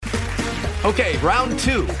Okay, round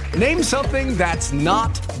 2. Name something that's not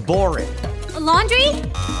boring. A laundry?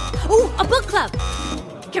 Ooh, a book club.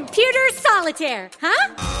 Computer solitaire,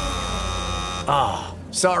 huh? Ah,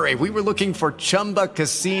 oh, sorry. We were looking for Chumba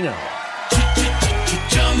Casino.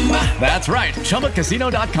 That's right.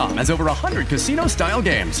 ChumbaCasino.com has over 100 casino-style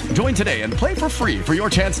games. Join today and play for free for your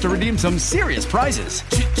chance to redeem some serious prizes.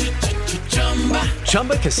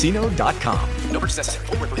 ChumbaCasino.com. No purchase necessary.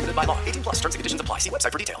 Void where prohibited by law. 18 plus. Terms and conditions apply. See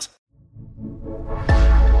website for details.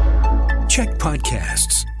 Check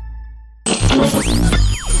podcasts.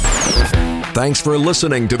 Thanks for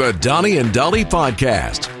listening to the Donnie and Dolly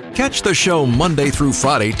podcast. Catch the show Monday through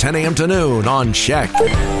Friday, 10 a.m. to noon on Check.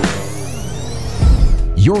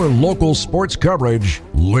 Your local sports coverage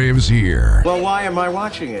lives here. Well, why am I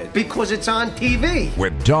watching it? Because it's on TV.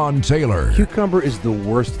 With Don Taylor. Cucumber is the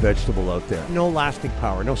worst vegetable out there. No lasting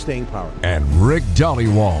power, no staying power. And Rick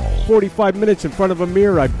Dollywall. 45 minutes in front of a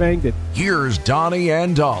mirror, I banged it. Here's Donnie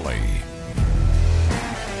and Dolly.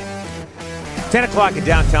 10 o'clock in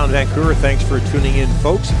downtown Vancouver. Thanks for tuning in,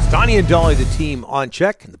 folks. It's Donnie and Dolly, the team on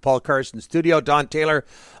Check, in the Paul Carson studio. Don Taylor,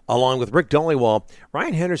 along with Rick Dollywall.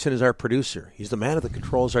 Ryan Henderson is our producer. He's the man of the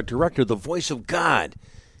controls. Our director, the voice of God,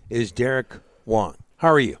 is Derek Wong. How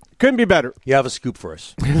are you? Couldn't be better. You have a scoop for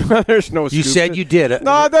us. There's no scoop. You said you did.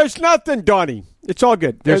 No, there's nothing, Donnie. It's all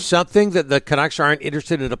good. There's something that the Canucks aren't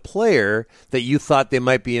interested in a player that you thought they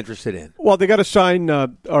might be interested in. Well, they got to sign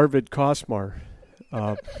Arvid Kosmar.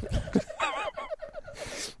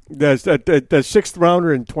 The sixth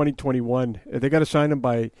rounder in 2021. They got to sign him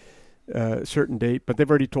by a certain date, but they've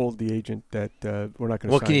already told the agent that we're not going to sign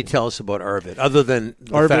him. What can you tell us about Arvid, other than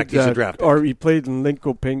the fact he's a draft pick? He played in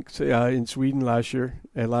Linköping in Sweden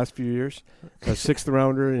last few years. Sixth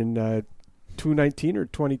rounder in 2019 or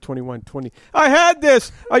 2021. I had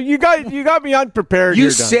this. You got me unprepared.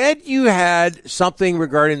 You said you had something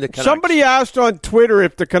regarding the Canucks. Somebody asked on Twitter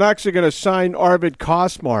if the Canucks are going to sign Arvid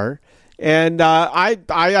Kosmar. And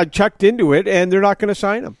I checked into it, and they're not going to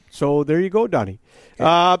sign him. So there you go, Donnie.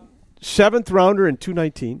 Okay. Seventh rounder in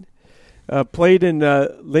 2019. Played in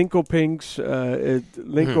Linköping's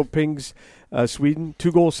Sweden.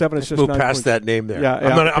 2 goals, 7 assists, 9 points. Move past that name there. Yeah,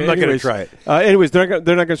 I'm not going to try it. Anyways, they're not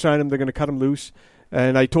going to sign him. They're going to cut him loose.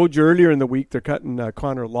 And I told you earlier in the week they're cutting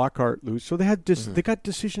Connor Lockhart loose. So they got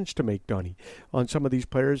decisions to make, Donnie, on some of these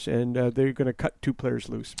players, and they're going to cut 2 players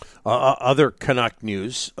loose. Other Canuck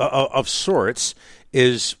news of sorts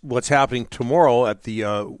is what's happening tomorrow at the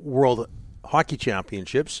World Hockey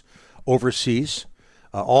Championships overseas.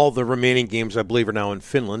 All the remaining games, I believe, are now in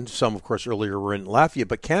Finland. Some, of course, earlier were in Latvia.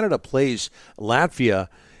 But Canada plays Latvia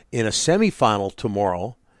in a semifinal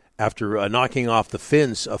tomorrow, after knocking off the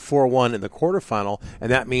Finns 4-1 in the quarterfinal,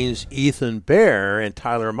 and that means Ethan Bear and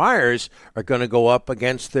Tyler Myers are going to go up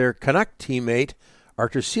against their Canuck teammate,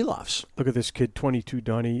 Arturs Silovs. Look at this kid, 22,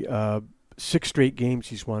 Donnie. 6 straight games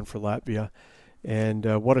he's won for Latvia, and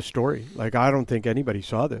what a story. Like, I don't think anybody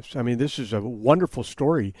saw this. I mean, this is a wonderful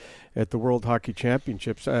story at the World Hockey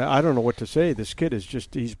Championships. I don't know what to say. This kid is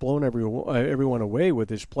he's blown everyone away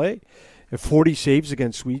with his play. 40 saves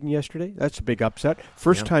against Sweden yesterday. That's a big upset.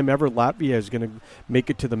 First time ever Latvia is going to make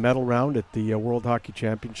it to the medal round at the World Hockey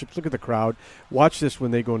Championships. Look at the crowd. Watch this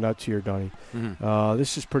when they go nuts here, Donnie. Mm-hmm.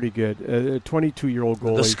 This is pretty good. A 22-year-old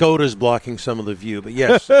goalie. The Skoda's blocking some of the view, but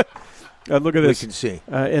yes. Look at this. We can see.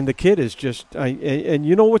 And the kid is just and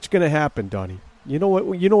you know what's going to happen, Donnie. You know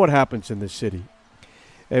what happens in this city.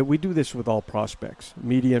 We do this with all prospects,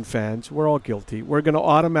 media and fans. We're all guilty. We're going to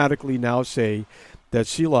automatically now say that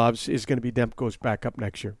Silovs is going to be Demko's backup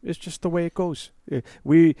next year. It's just the way it goes.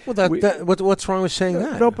 What's wrong with saying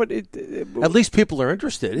that? No, but at least people are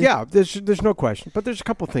interested. Yeah, there's no question. But there's a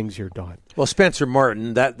couple things here, Don. Well, Spencer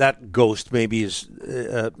Martin, that ghost maybe is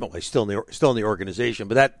he's still in the organization,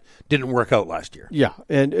 but that didn't work out last year. Yeah,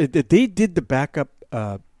 and they did the backup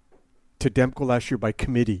to Demko last year by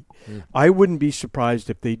committee. I wouldn't be surprised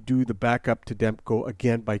if they do the backup to Demko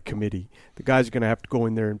again by committee. The guy's going to have to go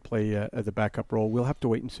in there and play the backup role. We'll have to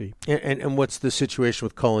wait and see. And what's the situation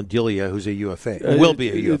with Colin Delia, who's a UFA? Will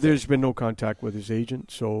be a UFA. There's been no contact with his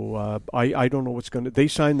agent, so I don't know what's going to. They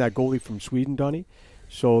signed that goalie from Sweden, Donnie,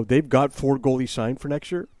 so they've got 4 goalies signed for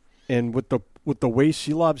next year. And with the way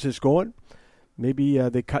Silovs is going, maybe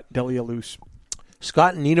they cut Delia loose.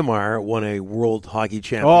 Scott Niedermayer won a World Hockey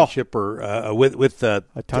Championship with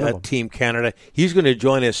Team Canada. He's going to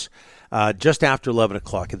join us just after 11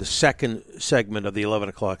 o'clock in the second segment of the 11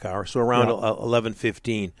 o'clock hour, so around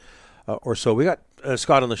 11:15 or so. We got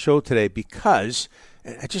Scott on the show today because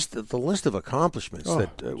And just the list of accomplishments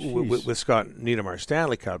with Scott Niedermayer,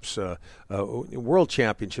 Stanley Cups, World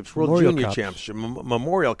Championships, World Junior Championships,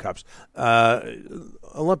 Memorial Cups,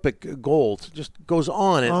 Olympic gold, just goes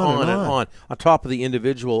on and on top of the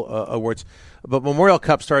individual awards. But Memorial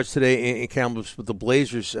Cup starts today in Kamloops with the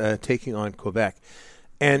Blazers taking on Quebec.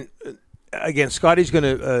 And again, Scotty's going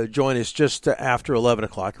to join us just after 11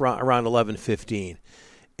 o'clock, around 11:15.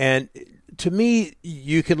 And to me,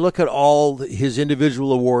 you can look at all his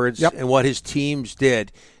individual awards and what his teams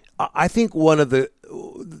did. I think one of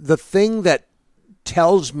the thing that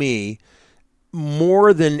tells me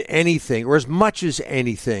more than anything, or as much as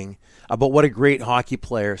anything, about what a great hockey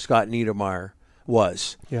player Scott Niedermayer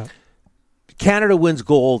was. Yeah. Canada wins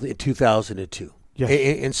gold in 2002. Yes.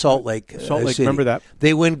 In Salt Lake City. Remember that?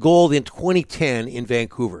 They win gold in 2010 in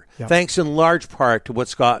Vancouver, thanks in large part to what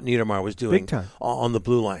Scott Niedermayer was doing on the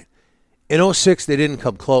blue line. In 2006, they didn't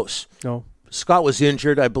come close. No. Scott was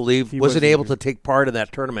injured, I believe, wasn't able to take part in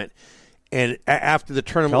that tournament. And after the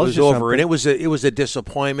tournament was over, and it was a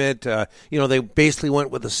disappointment. They basically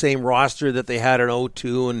went with the same roster that they had in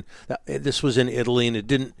 2002, and this was in Italy, and it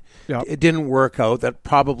didn't work out. That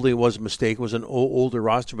probably was a mistake. It was an older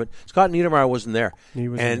roster, but Scott Niedermayer wasn't there. He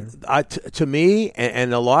wasn't there. To me,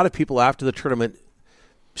 and a lot of people after the tournament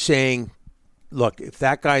saying, look, if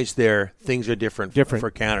that guy's there, things are different for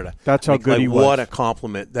Canada. That's how good he was. What a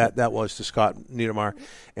compliment that was to Scott Niedermayer.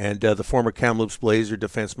 And the former Kamloops Blazer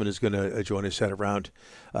defenseman is going to join us at around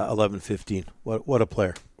 11:15. What a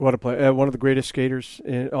player. What a player. One of the greatest skaters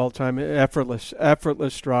in all time. Effortless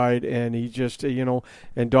stride. And he just,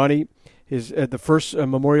 and Donnie, the first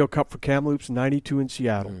Memorial Cup for Kamloops, 92 in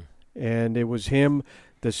Seattle. And it was him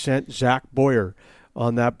that sent Zach Boyer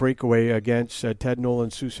on that breakaway against Ted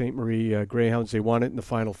Nolan, Sault Ste. Marie Greyhounds. They won it in the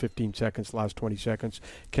final 15 seconds, last 20 seconds.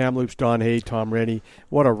 Kamloops, Don Hay, Tom Rennie.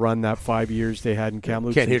 What a run that 5 years they had in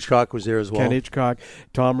Kamloops. Ken Hitchcock was there as well. Ken Hitchcock,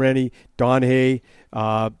 Tom Rennie, Don Hay.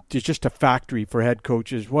 It's just a factory for head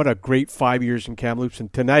coaches. What a great 5 years in Kamloops.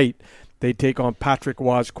 And tonight, they take on Patrick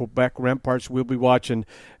Roy's Quebec Remparts. We'll be watching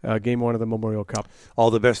Game 1 of the Memorial Cup.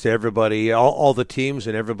 All the best to everybody, all the teams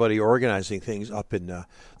and everybody organizing things up in the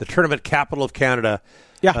tournament capital of Canada,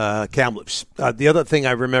 Kamloops. The other thing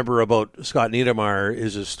I remember about Scott Niedermayer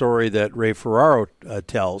is a story that Ray Ferraro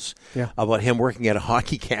tells about him working at a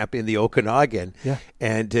hockey camp in the Okanagan. Yeah.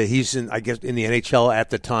 And he's in the NHL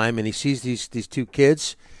at the time, and he sees these two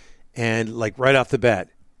kids, and right off the bat,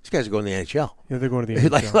 these guys are going to the NHL. Yeah, they're going to the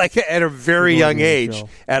NHL. like at a very young age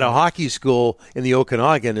at a hockey school in the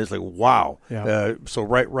Okanagan. It's like, wow. Yeah. So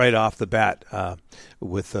right off the bat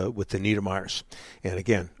with the Niedermayers. And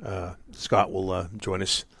again, Scott will join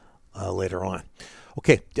us later on.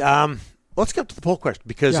 Okay, let's get to the poll question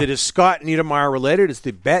because it is Scott Niedermayer related. It's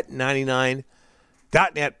the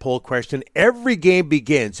Bet99.net poll question. Every game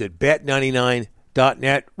begins at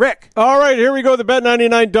Bet99.net. Rick. All right, here we go. The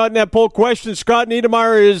Bet99.net poll question. Scott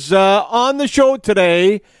Niedermayer is on the show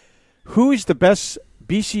today. Who is the best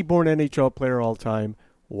BC-born NHL player all time?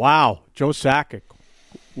 Wow. Joe Sakic.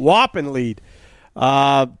 Whopping lead.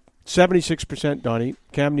 76%, Donnie.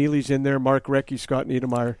 Cam Neely's in there. Mark Recchi, Scott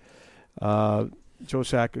Niedermayer. Joe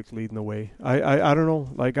Sakic leading the way. I don't know.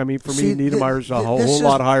 For me, Niedermayer's a whole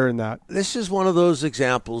lot higher than that. This is one of those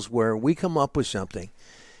examples where we come up with something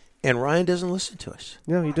and Ryan doesn't listen to us.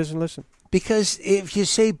 No, he doesn't listen. Because if you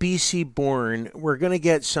say BC born, we're going to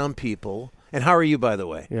get some people. And how are you, by the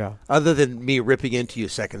way? Yeah. Other than me ripping into you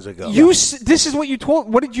seconds ago. This is what you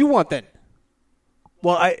told. What did you want then?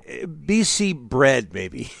 Well, BC bred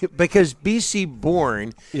maybe because BC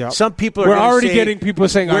born. Some people are. We're already getting people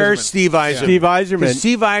saying, "Where's Steve Yzerman?" Yeah. Steve Yzerman.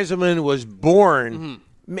 Steve Yzerman was born.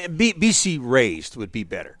 BC raised would be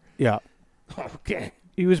better. Yeah. Okay.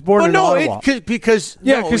 He was born in Ottawa. Because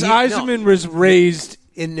Yzerman was raised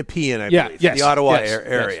in Nepean, I believe, the Ottawa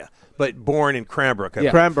area, but born in Cranbrook.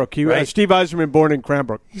 Cranbrook. Steve Yzerman born in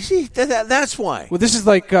Cranbrook. You see, that's why. Well, this is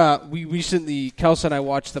like we recently, Kelsey and I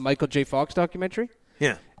watched the Michael J. Fox documentary.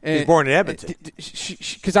 Yeah. He was born in Edmonton.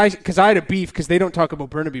 Because I had a beef because they don't talk about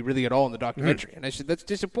Burnaby really at all in the documentary. And I said, that's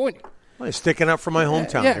disappointing. Well, he's sticking up for my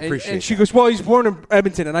hometown. I appreciate it. And she goes, well, he's born in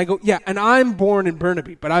Edmonton. And I go, yeah, and I'm born in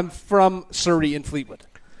Burnaby, but I'm from Surrey and Fleetwood.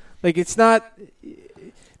 It's not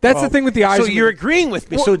 – that's the thing with the Yzerman. So you're agreeing with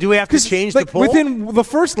me. So do we have to change the poll? Within the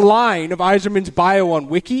first line of Yzerman's bio on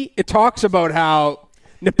Wiki, it talks about how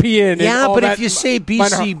Nepean and all that. Yeah, but if you say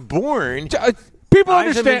BC born – people Yzerman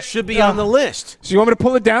understand. Should be on the list. So you want me to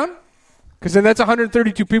pull it down? Because then that's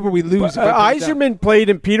 132 people we lose. Yzerman played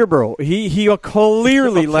in Peterborough. He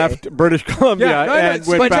clearly left British Columbia and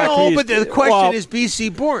went back east. But the question is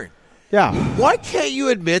BC born. Yeah. Why can't you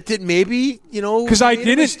admit that maybe, Because I made a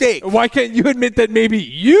didn't. mistake? Why can't you admit that maybe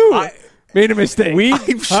you made a mistake?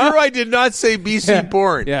 I'm sure I did not say BC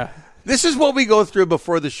born. Yeah. This is what we go through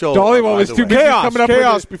before the show. Dollywall was too busy coming up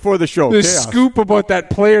Chaos with before the show. the Chaos. scoop about that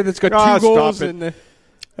player that's got 2 goals. Stop it. And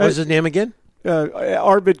What's his name again?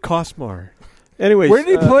 Arvid Kosmar. Anyways, where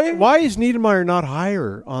did he play? Why is Niedermayer not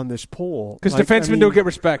higher on this poll? Because defensemen don't get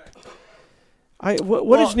respect.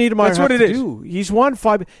 What does Niedermayer that's have what it to is. do? He's won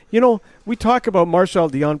 5. We talk about Marcel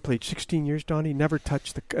Dion played 16 years, Donnie. Never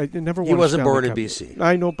touched never won. He wasn't a born Stanley in Cup. BC.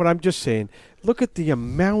 I know, but I'm just saying. Look at the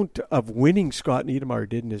amount of winning Scott Niedermayer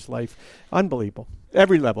did in his life. Unbelievable.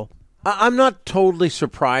 Every level. I'm not totally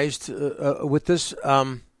surprised with this.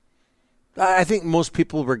 I think most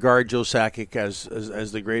people regard Joe Sakic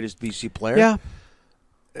as the greatest BC player.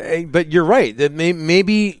 Yeah. But you're right. That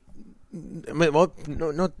maybe. No,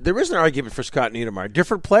 there is an argument for Scott Niedermayer.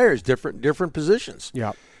 Different players, different positions.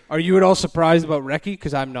 Yeah. Are you at all surprised about Recchi?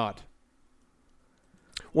 Because I'm not.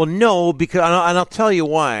 Well, no, because and I'll tell you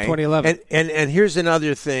why. 2011. And here's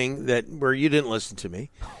another thing where you didn't listen to me.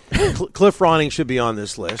 Cliff Ronning should be on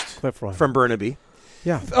this list. Cliff Ronning. From Burnaby.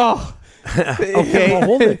 Yeah. Oh. Okay. Well,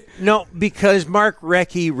 hold it. No, because Mark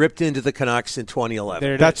Recchi ripped into the Canucks in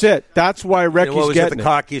 2011. That's it. That's why Recchi's What was getting the it.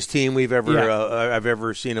 cockiest team I've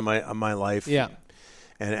ever seen in my life. Yeah.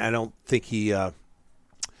 And I don't think he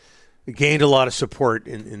gained a lot of support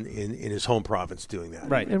in his home province doing that.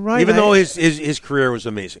 Right. And Ryan, even though his career was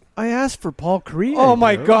amazing. I asked for Paul Kariya. Oh,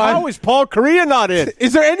 my God. How is Paul Kariya not in?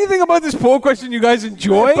 Is there anything about this poll question you guys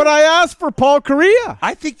enjoy? But I asked for Paul Kariya.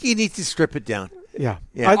 I think you need to strip it down. Yeah.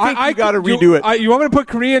 Yeah. I think you got to redo it. You want me to put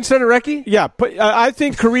Korea instead of Recchi? Yeah, but I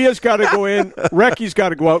think Korea's got to go in. Recchi's got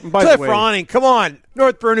to go out. And by Cliff the way, Ronning, come on,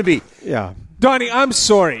 North Burnaby. Yeah. Donnie, I'm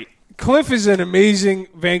sorry. Cliff is an amazing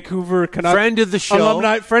Vancouver Canuck Friend of the show.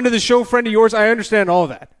 alumni, friend of the show, friend of yours. I understand all of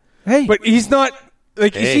that. Hey. But he's not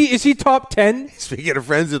like is he top 10? Speaking of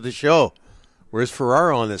friends of the show, where's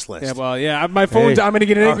Ferraro on this list? Yeah, well, yeah. My phone's. I'm going to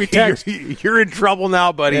get an angry text. You're in trouble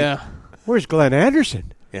now, buddy. Yeah. Where's Glenn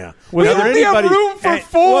Anderson? Yeah. We only have room for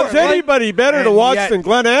 4. Was anybody better to watch than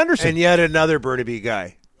Glenn Anderson? And yet another Burnaby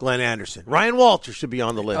guy, Glenn Anderson. Ryan Walter should be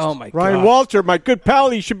on the list. Oh, my God. Ryan Walter, my good pal,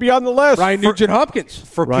 he should be on the list. Ryan Nugent-Hopkins.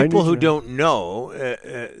 For Ryan people who Nugent. don't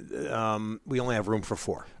know, we only have room for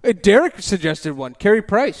 4. Derek suggested one. Carey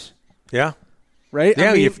Price. Yeah? Right?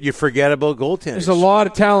 Yeah, I mean, you forget about goaltenders. there's a lot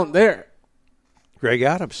of talent there. Greg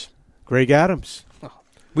Adams. Greg Adams.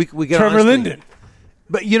 We get Trevor honestly- Linden.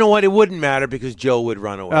 But you know what? It wouldn't matter because Joe would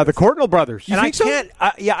run away. The Courtnall brothers. And I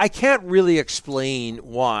can't really explain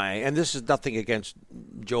why, and this is nothing against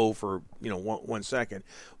Joe for 1 second,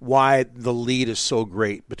 why the lead is so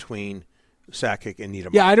great between Sakic and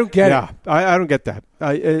Niedermayer. Yeah, I don't get Yeah, it. I don't get that.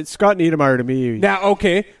 Scott Niedermayer to me. Now,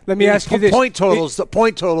 okay, let me ask you this. Point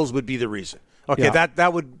totals would be the reason. Okay, Yeah.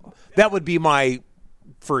 that would be my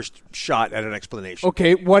first shot at an explanation.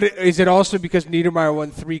 Okay, what is it also because Niedermayer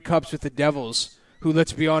won 3 cups with the Devils, who,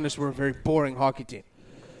 let's be honest, were a very boring hockey team.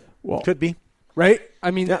 Well, Could be. Right?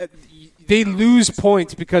 I mean, they lose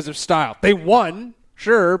points because of style. They won,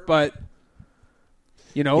 sure, but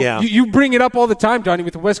you bring it up all the time, Donnie,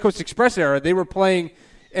 with the West Coast Express era. They were playing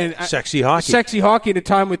Sexy hockey. Sexy hockey at a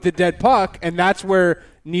time with the dead puck, and that's where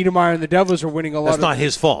Niedermayer and the Devils are winning a lot. That's not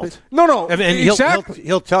his fault. No, I mean, exactly.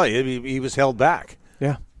 he'll tell you he was held back.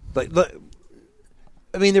 yeah. But look,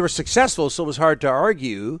 I mean, they were successful, so it was hard to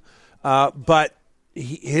argue. But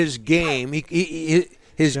his game,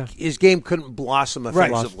 his game couldn't blossom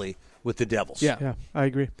offensively with the Devils. Yeah, I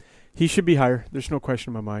agree. He should be higher. There's no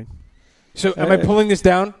question in my mind. So am I pulling this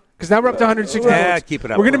down? Because now we're up to 160 Yeah, votes. keep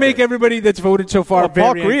it up. We're going to make everybody that's voted so far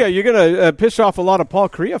Paul very angry. Kariya, you're going to piss off a lot of Paul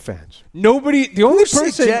Kariya fans. Nobody. The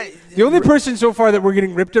only person so far that we're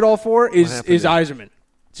getting ripped at all for is Yzerman.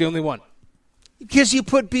 It's the only one. Because you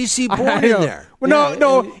put BC Born I in know. there. Well,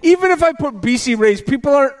 no. Even if I put BC Rays,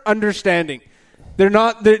 people aren't understanding. They're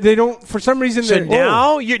not. They don't. For some reason, So they're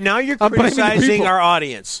now you're I'm blaming the criticizing people. our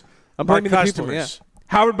audience, I'm our blaming the customers. people. Yeah.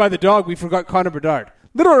 Howard by the dog. We forgot Connor Bedard.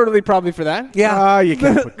 Little early, probably for that. You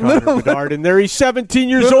can't put Connor Bedard in there. He's 17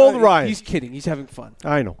 years old, Ryan. He's kidding. He's having fun.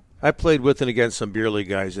 I know. I played with and against some beer league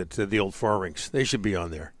guys at the old Four Rinks. They should be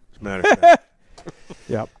on there. As a matter of fact.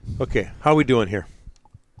 Yep. Okay, how are we doing here?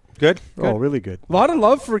 Good? Oh, really good. A lot of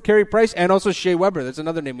love for Carey Price and also Shea Weber. That's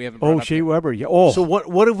another name we haven't brought up Shea yet. Weber. Yeah. Oh, So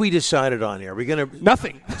what have we decided on here? Are we going to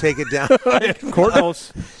Nothing. take it down?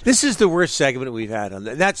 Courtnall's. This is the worst segment we've had on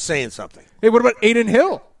that. That's saying something. Hey, what about Aiden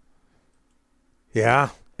Hill? Yeah.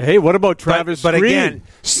 Hey, what about Travis But Green? again,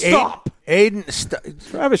 Stop.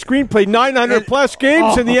 Travis Green played 900 plus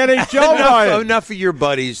games in the NHL. Ryan. Enough of your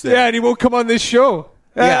buddies there. Yeah, and he won't come on this show.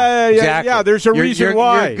 Exactly. Yeah, there's a reason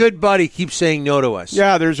why. Your good buddy keeps saying no to us.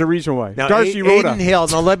 Yeah, there's a reason why. Now, Darcy Rhoda. Aiden Hill.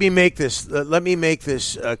 Now, let me make this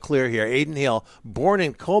clear here. Aiden Hill, born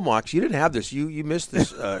in Comox. You didn't have this. You missed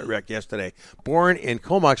this, Rick, yesterday. Born in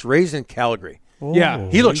Comox, raised in Calgary. Oh, Yeah.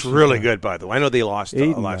 He looks really good, by the way. I know they lost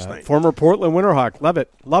Aiden, last night. Former Portland Winterhawk. Love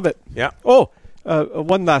it. Yeah. Oh,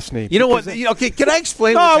 one last name. You know what? Okay, can I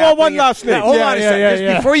explain No, what's well, happening one here? last name. Now, hold Yeah, on a yeah, second. yeah, Just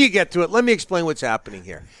yeah. before you get to it, let me explain what's happening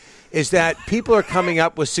here. Is that people are coming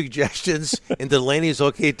up with suggestions in Delaney's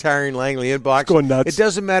OK Tiring Langley inbox. It's going nuts. It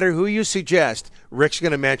doesn't matter who you suggest. Rick's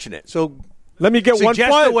going to mention it. So Let me get one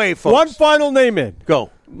final name in. Go.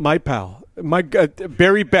 My pal.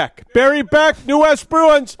 Barry Beck. Barry Beck, New West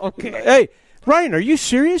Bruins. Okay. Hey, Ryan, are you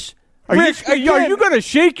serious? Rick, Are you going to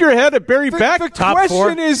shake your head at Barry Beck? The Top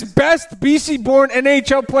question four? is best BC-born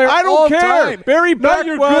NHL player I don't all care. time. Barry Not Beck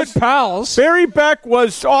your was good pals. Barry Beck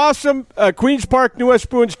was awesome. Queens Park, New West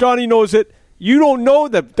Bruins. Donnie knows it. You don't know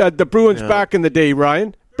the Bruins back in the day,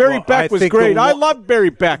 Ryan. Barry Well, Beck I was think great. I love Barry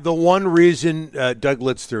Beck. The one reason, Doug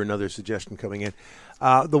Litzter, another suggestion coming in,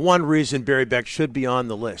 the one reason Barry Beck should be on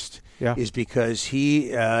the list is because he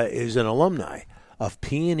is an alumni of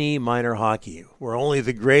P&E minor hockey, where only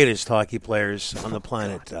the greatest hockey players on the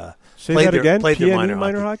planet Say that again? played their P&E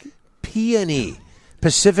minor hockey. hockey? P&E,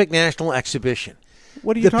 Pacific National Exhibition.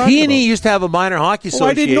 What are you The talking P&E about? used to have a minor hockey Oh,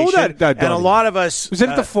 I association. didn't know that, and a Donnie. lot of us... Was it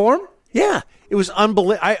at the Forum? Yeah, it was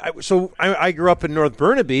unbelievable. So I grew up in North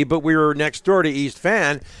Burnaby, but we were next door to East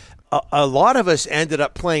Van. A lot of us ended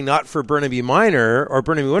up playing not for Burnaby Minor or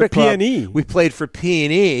Burnaby Winter Club. P&E. We played for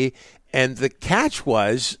P&E, and the catch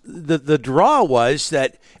was, the draw was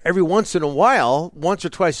that every once in a while, once or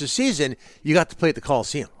twice a season, you got to play at the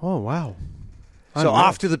Coliseum. Oh, wow. So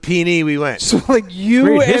off to the P&E we went. So, like, you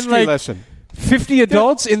Great and, history like, lesson. 50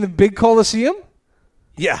 adults in the big Coliseum?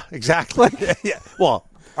 Yeah, exactly. Yeah. Well,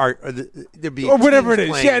 there'd be Or whatever it teams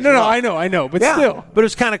is. playing Yeah, as no, well. I know. But Yeah, still. but it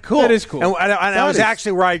was kind of cool. That is cool. And I was is.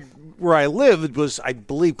 actually where I lived was, I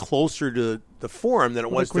believe, closer to the Forum than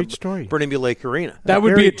it was great to story. Burnaby Lake Arena. That would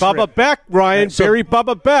Barry be a trip. Bubba Beck, Ryan. So- Barry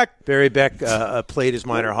Bubba Beck. Barry Beck played his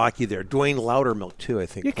minor hockey there. Dwayne Loudermilk, too, I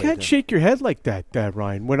think. You played can't there. shake your head like that,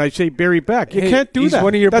 Ryan, when I say Barry Beck. You Hey, can't do he's that.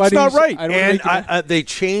 one of your That's not buddies. right. I don't And make it- they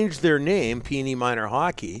changed their name, P&E Minor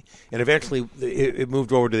Hockey, and eventually it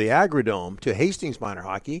moved over to the Agrodome, to Hastings Minor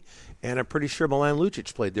Hockey, and I'm pretty sure Milan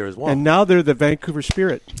Lucic played there as well. And now they're the Vancouver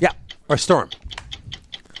Spirit. yeah, or Storm.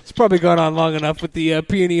 It's probably gone on long enough with the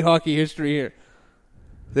P&E hockey history here.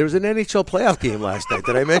 There was an NHL playoff game last night.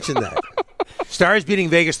 Did I mention that? Stars beating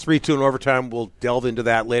Vegas 3-2 in overtime. We'll delve into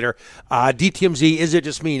that later. DTMZ, Is It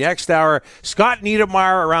Just Me? Next hour, Scott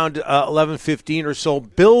Niedermayer around 11:15 or so.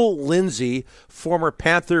 Bill Lindsay, former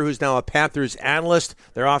Panther, who's now a Panthers analyst.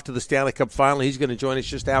 They're off to the Stanley Cup final. He's going to join us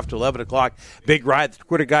just after 11 o'clock. Big Ride, the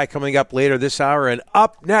Twitter guy, coming up later this hour. And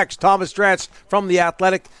up next, Thomas Drance from The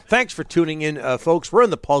Athletic. Thanks for tuning in, folks. We're in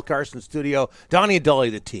the Paul Carson studio. Donnie and Dolly,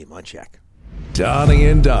 the team, on check. Donnie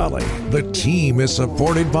and Dolly. The team is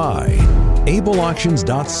supported by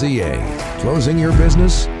ableauctions.ca. Closing your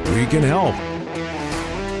business? We can help.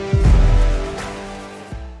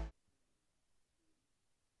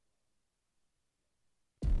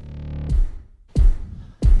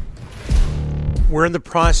 We're in the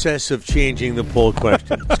process of changing the poll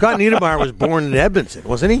question. Scott Niedermayer was born in Edmonton,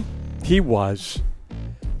 wasn't he? He was.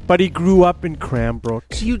 But he grew up in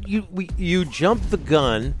Cranbrook. So you jumped the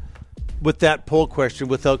gun with that poll question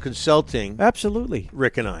without consulting Absolutely.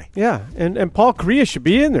 Rick and I. Yeah, and Paul Correa should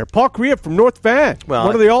be in there. Paul Correa from North Van, Well,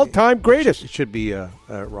 one of the all-time greatest. It should be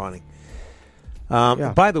Ronnie.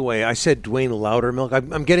 Yeah. By the way, I said Dwayne Loudermilk.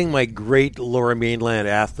 I'm getting my great Lower Mainland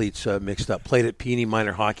athletes mixed up. Played at P&E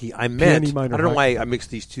Minor Hockey. I meant, I Minor don't know why Hockey. I mixed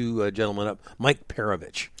these two gentlemen up. Mike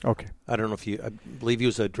Perovich. Okay. I don't know if I believe he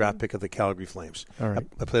was a draft pick of the Calgary Flames. All right.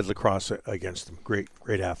 I played lacrosse against him. Great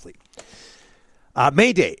athlete.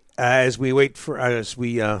 May Day, as we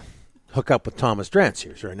hook up with Thomas Drance.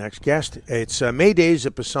 Here's our next guest. It's May Days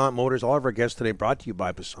at Passant Motors. All of our guests today brought to you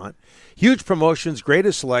by Passant. Huge promotions,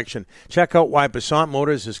 greatest selection. Check out why Passant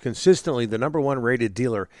Motors is consistently the number one rated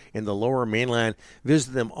dealer in the Lower Mainland.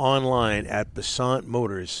 Visit them online at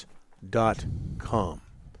passantmotors.com.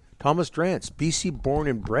 Thomas Drance, BC born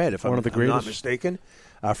and bred, if I'm not mistaken.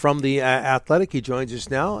 From the Athletic, he joins us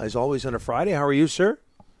now, as always, on a Friday. How are you, sir?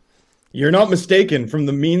 You're not mistaken, from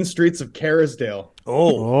the mean streets of Kerrisdale.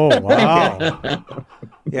 Oh, wow.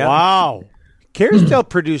 yeah. Wow. Kerrisdale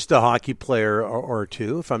produced a hockey player or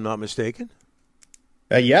two, if I'm not mistaken.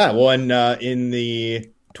 Yeah, well, in the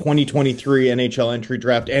 2023 NHL entry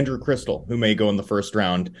draft, Andrew Crystal, who may go in the first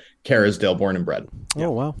round, Kerrisdale, born and bred.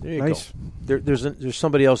 Oh, wow. There you Nice. go. There's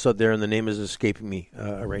somebody else out there, and the name is escaping me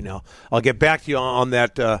right now. I'll get back to you on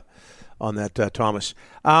that, Thomas.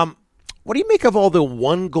 What do you make of all the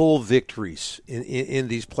one-goal victories in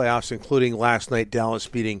these playoffs, including last night Dallas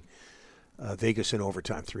beating Vegas in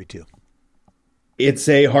overtime 3-2? It's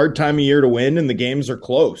a hard time of year to win, and the games are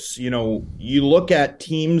close. You look at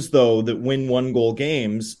teams, though, that win one-goal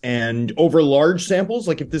games, and over large samples,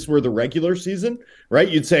 like if this were the regular season, right,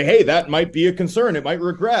 you'd say, hey, that might be a concern. It might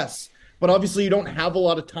regress. But obviously you don't have a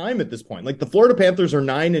lot of time at this point. Like the Florida Panthers are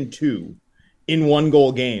 9-2 in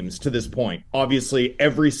one-goal games to this point. Obviously,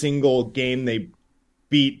 every single game they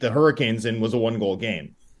beat the Hurricanes in was a one-goal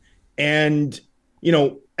game. And,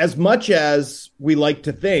 as much as we like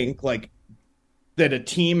to think, like, that a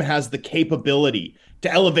team has the capability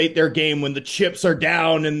to elevate their game when the chips are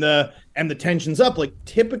down and the tension's up. Like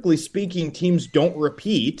typically speaking, teams don't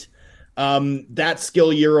repeat that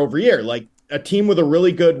skill year over year. Like a team with a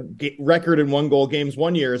really good record in one-goal games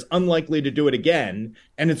one year is unlikely to do it again.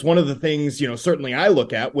 And it's one of the things, certainly I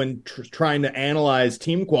look at when trying to analyze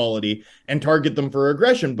team quality and target them for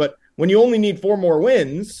aggression. But when you only need 4 more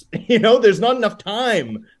wins, there's not enough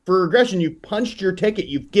time for regression. You've punched your ticket.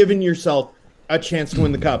 You've given yourself a chance to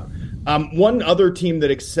win the cup. One other team that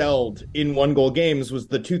excelled in one-goal games was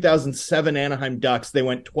the 2007 Anaheim Ducks. They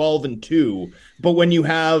went 12-2. But when you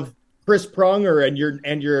have Chris Pronger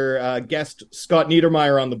and your guest Scott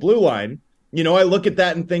Niedermayer on the blue line, I look at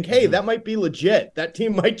that and think, hey, that might be legit. That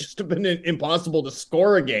team might just have been impossible to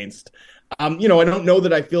score against. I don't know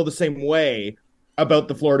that I feel the same way about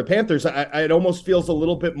the Florida Panthers. It almost feels a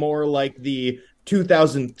little bit more like the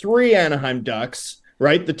 2003 Anaheim Ducks,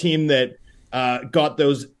 right? The team that got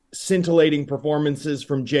those scintillating performances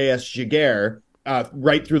from J.S. Giguère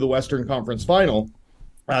right through the Western Conference Final.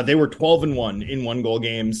 They were 12-1 in one-goal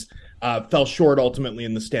games, fell short ultimately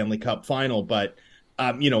in the Stanley Cup Final. But,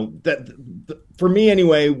 for me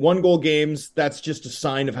anyway, one-goal games, that's just a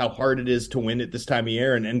sign of how hard it is to win at this time of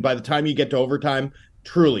year. And by the time you get to overtime,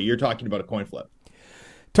 truly, you're talking about a coin flip.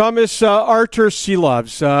 Thomas, Arturs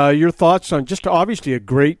Silovs, your thoughts on just obviously a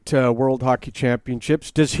great World Hockey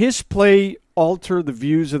Championships. Does his play alter the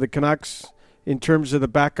views of the Canucks in terms of the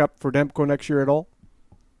backup for Demko next year at all?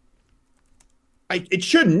 It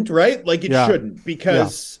shouldn't, right? Like it shouldn't,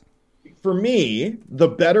 because for me, the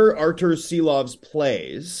better Arturs Silovs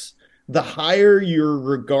plays, the higher your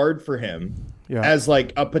regard for him as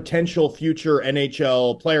like a potential future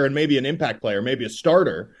NHL player and maybe an impact player, maybe a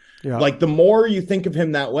starter. Yeah. Like the more you think of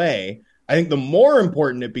him that way, I think the more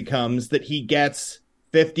important it becomes that he gets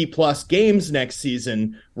 50 plus games next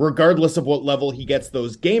season, regardless of what level he gets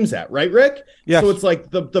those games at. Right, Rick? Yes. So it's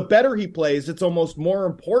like the better he plays, it's almost more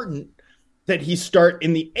important that he start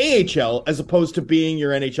in the AHL as opposed to being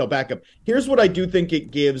your NHL backup. Here's what I do think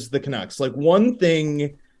it gives the Canucks. Like one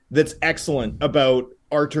thing that's excellent about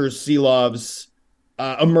Arturs Silovs'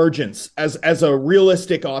 emergence as a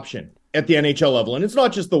realistic option at the NHL level. And it's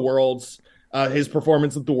not just the Worlds, his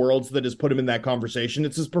performance at the Worlds that has put him in that conversation.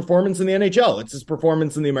 It's his performance in the NHL. It's his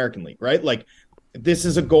performance in the American League, right? Like this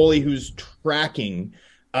is a goalie who's tracking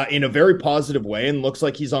in a very positive way and looks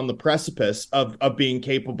like he's on the precipice of being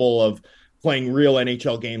capable of playing real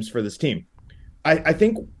NHL games for this team. I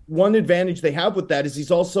think one advantage they have with that is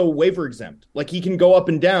he's also waiver exempt. Like he can go up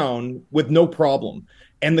and down with no problem.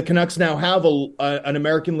 And the Canucks now have an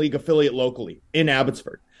American League affiliate locally in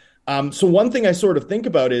Abbotsford. So one thing I sort of think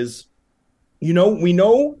about is, we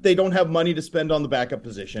know they don't have money to spend on the backup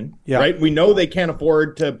position, right? We know they can't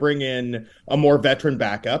afford to bring in a more veteran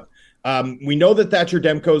backup. We know that Thatcher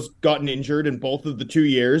Demko's gotten injured in both of the 2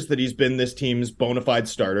 years that he's been this team's bona fide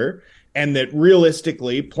starter, and that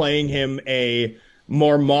realistically playing him a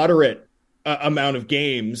more moderate amount of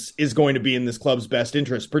games is going to be in this club's best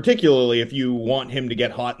interest, particularly if you want him to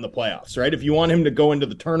get hot in the playoffs, right? If you want him to go into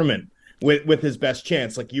the tournament with his best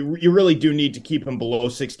chance, like you really do need to keep him below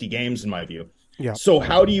 60 games in my view. Yeah. So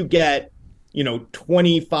how do you get,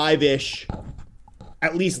 25-ish,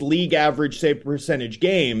 at least league average save percentage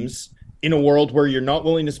games in a world where you're not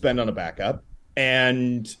willing to spend on a backup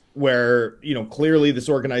and where, clearly this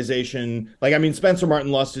organization, Spencer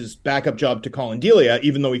Martin lost his backup job to Colin Delia,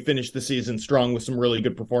 even though he finished the season strong with some really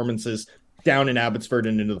good performances down in Abbotsford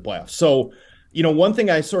and into the playoffs. So, one thing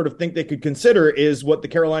I sort of think they could consider is what the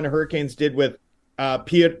Carolina Hurricanes did with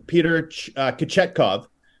Peter Kochetkov,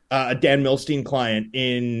 a Dan Milstein client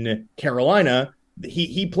in Carolina.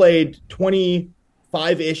 He played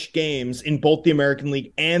 25-ish games in both the American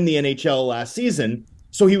League and the NHL last season.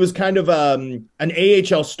 So he was kind of an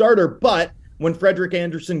AHL starter, but when Frederik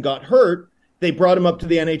Andersen got hurt they brought him up to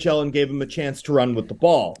the NHL and gave him a chance to run with the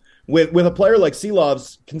ball. With a player like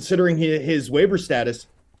Silovs, considering his waiver status,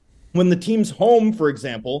 when the team's home, for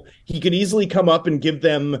example, he could easily come up and give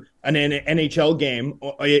them an NHL game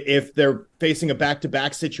if they're facing a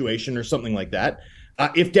back-to-back situation or something like that.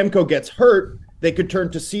 If Demko gets hurt, they could turn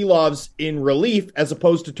to Silovs in relief as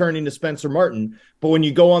opposed to turning to Spencer Martin. But when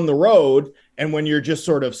you go on the road and when you're just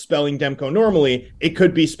sort of spelling Demko normally, it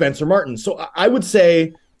could be Spencer Martin. So I would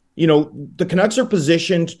say, the Canucks are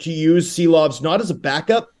positioned to use Silovs not as a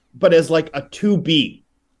backup, but as like a 2B,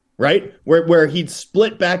 right? Where he'd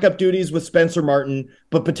split backup duties with Spencer Martin,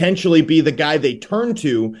 but potentially be the guy they turn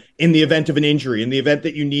to in the event of an injury, in the event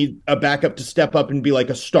that you need a backup to step up and be like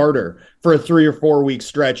a starter for a 3 or 4 week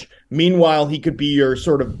stretch. Meanwhile, he could be your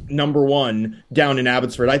sort of number one down in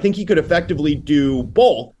Abbotsford. I think he could effectively do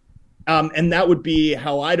both. And that would be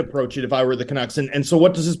how I'd approach it if I were the Canucks. And so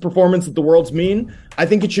what does his performance at the Worlds mean? I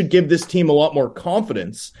think it should give this team a lot more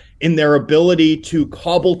confidence in their ability to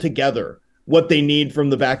cobble together what they need from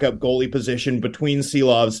the backup goalie position between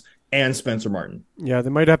Silovs and Spencer Martin. Yeah, they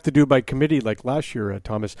might have to do by committee like last year,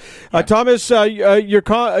 Thomas. Yeah. Thomas,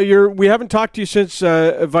 we haven't talked to you since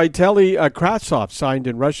Vitaly Kravtsov signed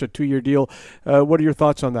in Russia, 2-year deal. What are your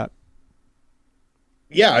thoughts on that?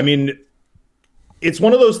 Yeah, I mean, it's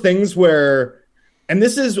one of those things where, and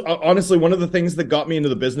this is honestly one of the things that got me into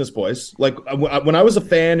the business, boys. Like when I was a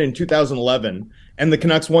fan in 2011 and the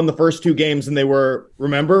Canucks won the first 2 games and they were,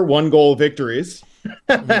 remember, 1-goal victories.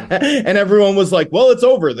 And everyone was like, well, it's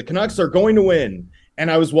over. The Canucks are going to win. And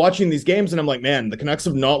I was watching these games and I'm like, man, the Canucks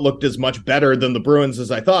have not looked as much better than the Bruins as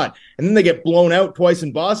I thought. And then they get blown out twice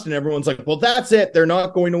in Boston. Everyone's like, well, that's it. They're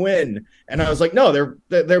not going to win. And I was like, no,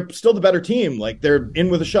 they're still the better team. Like, they're in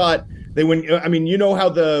with a shot. They win. I mean, you know how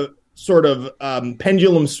the sort of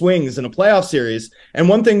pendulum swings in a playoff series. And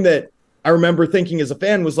one thing that I remember thinking as a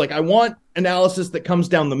fan was like, I want analysis that comes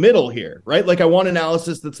down the middle here, right? Like, I want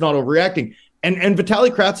analysis that's not overreacting. And Vitaly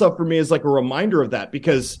Kravtsov for me is like a reminder of that,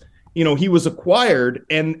 because he was acquired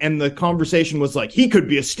and the conversation was like, he could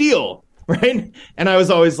be a steal, right? And I was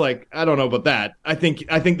always like, I don't know about that. I think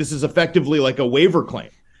this is effectively like a waiver claim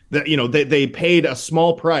that, they paid a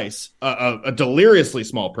small price, a deliriously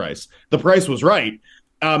small price. The price was right,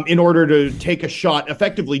 in order to take a shot,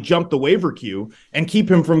 effectively jump the waiver queue and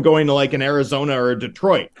keep him from going to like an Arizona or a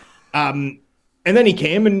Detroit. And then he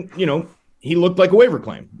came and, he looked like a waiver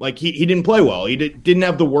claim. Like he didn't play well. He didn't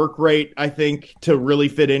have the work rate, I think, to really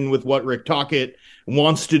fit in with what Rick Tocchet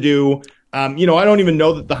wants to do. I don't even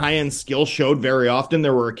know that the high-end skill showed very often.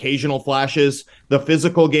 There were occasional flashes. The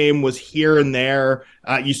physical game was here and there.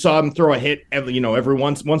 You saw him throw a hit every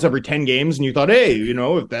once every 10 games, and you thought, hey,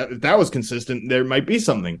 if that was consistent, there might be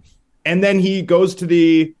something. And then he goes to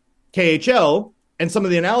the KHL, and some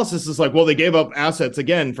of the analysis is like, well, they gave up assets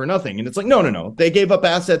again for nothing. And it's like, no. They gave up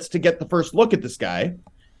assets to get the first look at this guy.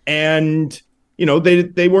 And,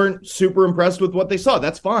 they weren't super impressed with what they saw.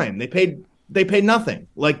 That's fine. They paid nothing.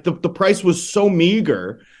 Like the price was so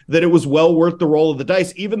meager that it was well worth the roll of the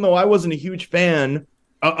dice. Even though I wasn't a huge fan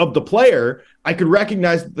of the player, I could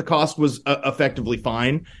recognize that the cost was effectively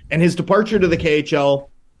fine. And his departure to the KHL,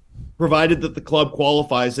 provided that the club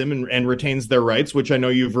qualifies him and retains their rights, which I know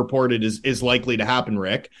you've reported is likely to happen,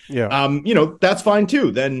 Rick. Yeah. That's fine too.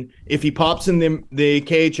 Then if he pops in the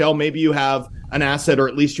KHL, maybe you have an asset, or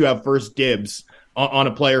at least you have first dibs on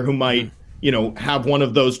a player who might, have one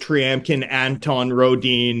of those Triamkin, Anton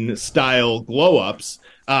Rodin style glow-ups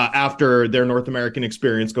after their North American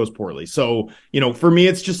experience goes poorly. So, for me,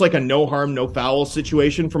 it's just like a no harm, no foul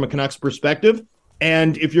situation from a Canucks perspective.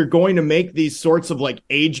 And if you're going to make these sorts of like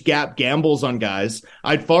age gap gambles on guys,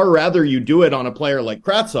 I'd far rather you do it on a player like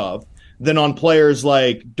Kravtsov than on players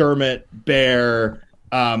like Dermott, Bear,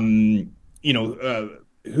 who's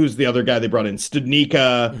the other guy they brought in?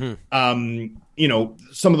 Studnicka,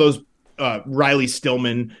 some of those Riley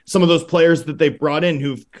Stillman, some of those players that they've brought in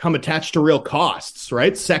who've come attached to real costs,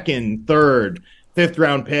 right? 2nd, 3rd, 5th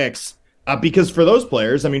round picks. Because for those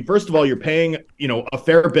players, I mean, first of all, you're paying, a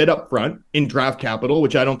fair bit up front in draft capital,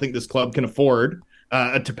 which I don't think this club can afford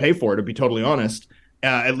to pay for, to be totally honest,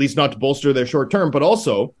 at least not to bolster their short term. But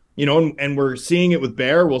also, and we're seeing it with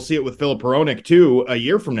Bear, we'll see it with Filip Hronek too a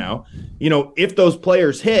year from now. If those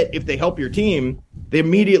players hit, if they help your team, they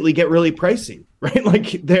immediately get really pricey, right?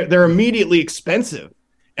 Like they're immediately expensive.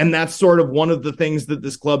 And that's sort of one of the things that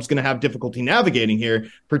this club's going to have difficulty navigating here,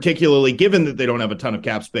 particularly given that they don't have a ton of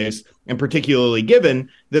cap space, and particularly given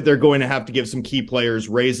that they're going to have to give some key players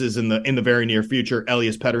raises in the very near future,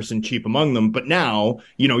 Elias Pettersson chief among them. But now,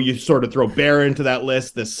 you sort of throw Bear into that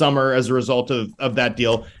list this summer as a result of that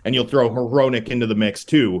deal, and you'll throw Hronek into the mix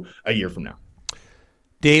too a year from now.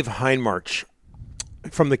 Dave Heinmarch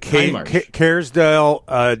from the Hindmarsh. Kerrsdale,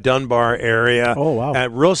 Dunbar area. Oh, wow. A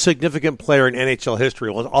real significant player in NHL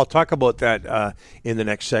history. Well, I'll talk about that in the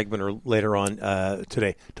next segment or later on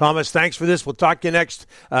today. Thomas, thanks for this. We'll talk to you next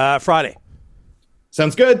Friday.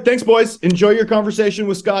 Sounds good. Thanks, boys. Enjoy your conversation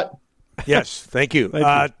with Scott. Yes, thank you. Thank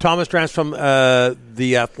you. Thomas Drance from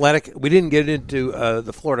The Athletic. We didn't get into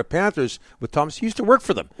the Florida Panthers with Thomas. He used to work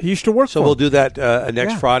for them. He used to work for So we'll them. do that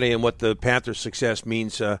next Friday and what the Panthers' success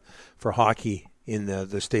means for hockey in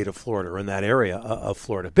the state of Florida or in that area of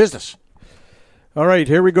Florida. Business. All right,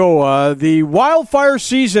 here we go. The wildfire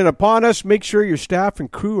season upon us. Make sure your staff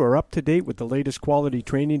and crew are up to date with the latest quality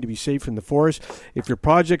training to be safe in the forest. If your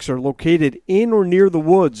projects are located in or near the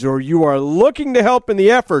woods or you are looking to help in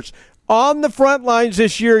the efforts on the front lines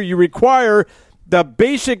this year, you require the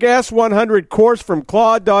basic S100 course from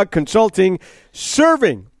Claw Dog Consulting,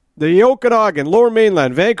 serving the Okanagan, Lower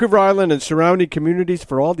Mainland, Vancouver Island, and surrounding communities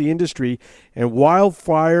for all the industry and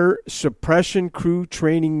wildfire suppression crew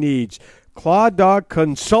training needs. Claw Dog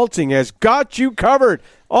Consulting has got you covered.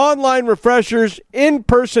 Online refreshers,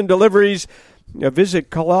 in-person deliveries. Visit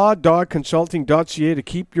clawdogconsulting.ca to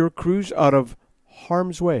keep your crews out of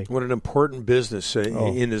harm's way. What an important business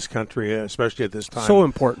in this country, especially at this time So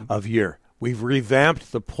important. of year. We've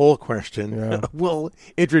revamped the poll question. Yeah. We'll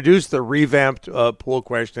introduce the revamped poll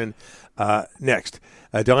question next.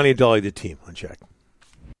 Donnie and Dolly, the team on Check.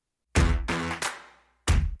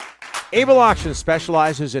 Able Auctions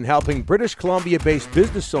specializes in helping British Columbia-based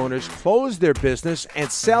business owners close their business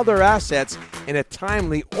and sell their assets in a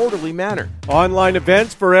timely, orderly manner. Online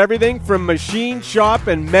events for everything from machine shop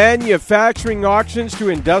and manufacturing auctions to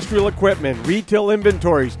industrial equipment, retail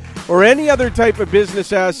inventories, or any other type of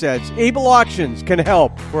business assets. Able Auctions can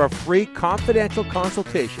help. For a free confidential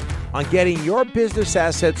consultation on getting your business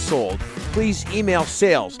assets sold, please email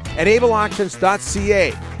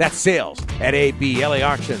sales@ableauctions.ca. That's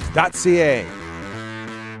sales@ablaauctions.ca.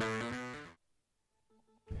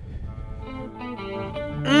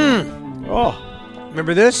 Oh,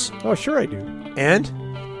 Remember this? oh, sure I do. And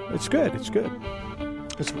It's good. It's good.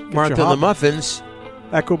 it's your Martha and the hop. Muffins.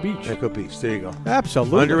 Echo Beach. Echo Beach. There you go.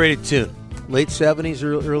 Absolutely. Underrated tune. Late 70s,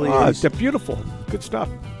 early Oh, 80s. it's beautiful. Good stuff.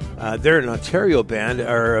 They're an Ontario band.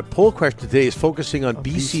 Our poll question today is focusing on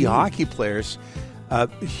BC BC. hockey players.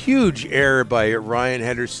 Huge error by Ryan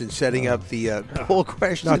Henderson setting up the poll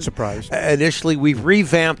question. Not surprised. Initially, we've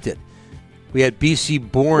revamped it. We had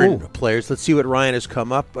BC-born players. Let's see what Ryan has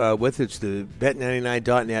come up with. It's the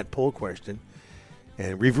Bet99.net poll question.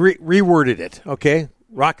 And we've reworded it. Okay?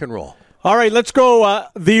 Rock and roll. All right, let's go.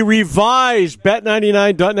 The revised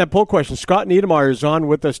Bet99.net poll question. Scott Niedermayer is on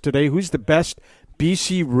with us today. Who's the best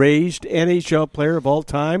BC-raised NHL player of all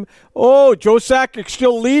time? Oh, Joe Sakic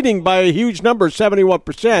still leading by a huge number,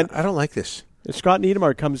 71%. I don't like this. Scott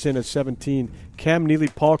Niedermayer comes in at 17. Cam Neely,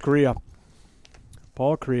 Paul Kariya.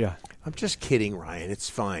 Paul Kariya. I'm just kidding, Ryan. It's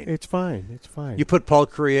fine. It's fine. It's fine. You put Paul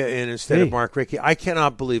Kariya in instead of Hey. Mark Rickey. I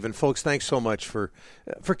cannot believe, and folks, thanks so much for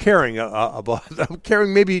caring about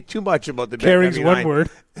caring maybe too much about the Caring's one word.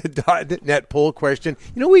 net poll question.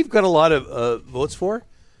 You know, we've got a lot of votes for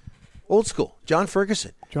old school John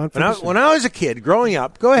Ferguson. John Ferguson. When I was a kid growing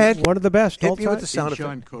up, go ahead. One of the best all Hit me with time. the sound effect.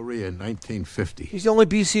 John Korea in 1950. He's the only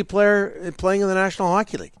BC player playing in the National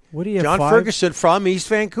Hockey League. What do you have, John 5? Ferguson from East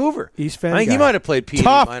Vancouver. East Van I think guy. he might have played PE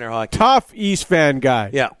minor hockey. Tough East Van guy.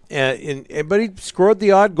 Yeah, but he scored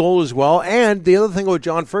the odd goal as well. And the other thing about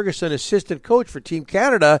John Ferguson, assistant coach for Team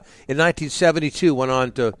Canada in 1972, went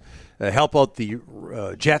on to help out the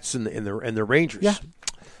Jets and the Rangers. Yeah.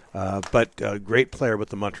 But great player with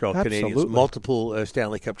the Montreal Canadiens, Absolutely. multiple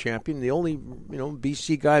Stanley Cup champion. The only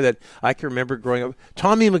BC guy that I can remember growing up.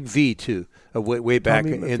 Tommy McVie too, way back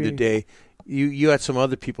Tommy in the McVie. day. You had some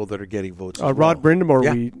other people that are getting votes. As Rod well. Brindamore,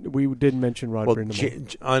 Yeah. we did mention Rod Well,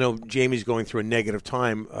 Brindamore. I know Jamie's going through a negative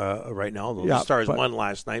time right now. The Yeah, Stars but- won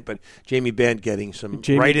last night, but Jamie Benn getting some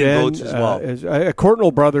Jamie write-in Benn, votes as well.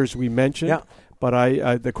 Courtnall brothers we mentioned, Yeah. but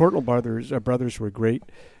the Courtnall brothers were great.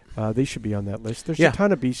 They should be on that list. There's Yeah. a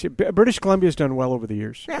ton of BC. British Columbia's done well over the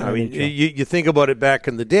years. Yeah, I mean, you think about it back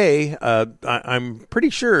in the day. I'm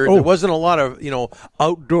pretty sure Oh. there wasn't a lot of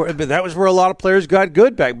outdoor. But that was where a lot of players got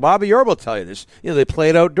good back. Bobby Orr will tell you this. They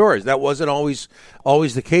played outdoors. That wasn't always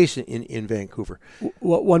the case in Vancouver.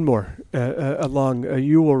 One more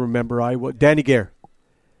you will remember. Danny Gare.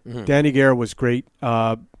 Mm-hmm. Danny Gare was great.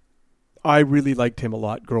 I really liked him a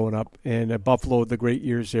lot growing up, and at Buffalo, the great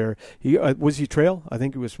years there. Was he Trail? I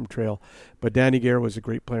think he was from Trail, but Danny Gare was a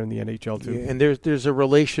great player in the NHL too. Yeah, and there's a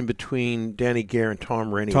relation between Danny Gare and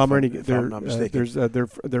Tom Renney. Tom Renney, if I'm not mistaken.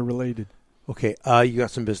 they're related. Okay, you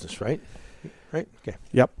got some business, right? right? Okay.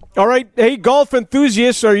 Yep. All right. Hey, golf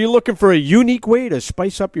enthusiasts, are you looking for a unique way to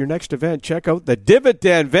spice up your next event? Check out the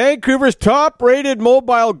Dividend, Vancouver's top-rated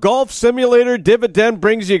mobile golf simulator. Dividend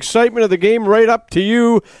brings the excitement of the game right up to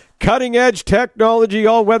you. Cutting-edge technology,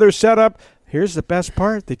 all-weather setup. Here's the best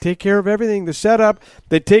part. They take care of everything, the setup.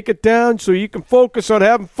 They take it down so you can focus on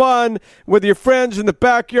having fun with your friends in the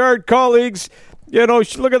backyard, colleagues. You know,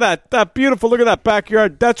 look at that beautiful, look at that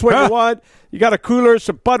backyard. That's what you want. You got a cooler,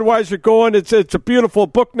 some Budweiser going. It's a beautiful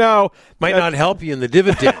book now. Might not help you in the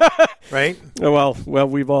dividend, right? Well,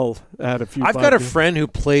 we've all had a few. I've got a friend who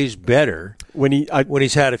plays better when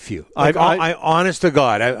he's had a few. Like, I honest to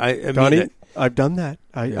God, I Donnie, mean I've done that.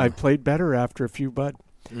 I played better after a few Bud.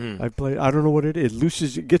 I played. I don't know what it is.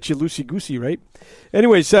 It gets you loosey goosey, right?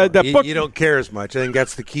 Anyways, that book. You don't care as much. I think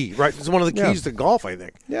that's the key, right? It's one of the keys to golf. I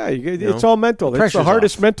think. Yeah, it's all mental. It's the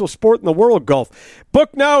hardest mental sport in the world, golf.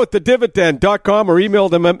 Book now at thedividend.com or email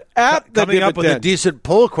them at the Coming Dividend. up with a decent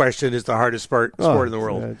poll question is the hardest sport in the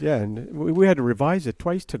world. Yeah, and we had to revise it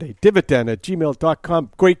twice today.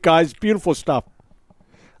 Dividend@gmail.com. Great guys, beautiful stuff.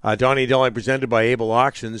 Donnie Deli presented by Able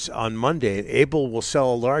Auctions on Monday. Able will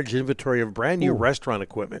sell a large inventory of brand new restaurant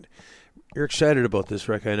equipment. You're excited about this,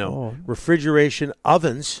 Rick, I know. Refrigeration,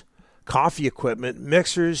 ovens, coffee equipment,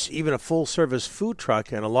 mixers, even a full-service food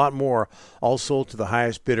truck, and a lot more, all sold to the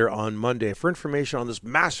highest bidder on Monday. For information on this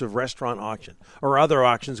massive restaurant auction or other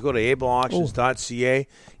auctions, go to ableauctions.ca.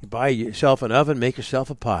 You buy yourself an oven, make yourself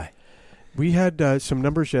a pie. We had some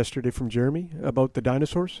numbers yesterday from Jeremy about the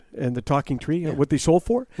dinosaurs and the talking tree, what they sold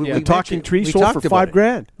for. The talking tree sold for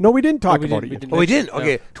 $5,000. No, we didn't talk about it yet. We didn't?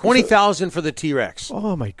 Okay, $20,000 for the T-Rex.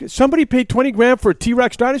 Oh, my God. Somebody paid $20,000 for a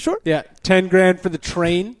T-Rex dinosaur? Yeah, $10,000 for the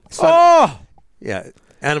train. Yeah,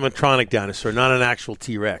 animatronic dinosaur, not an actual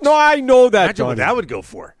T-Rex. No, I know that, Imagine what that would go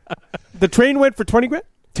for. The train went for $20,000?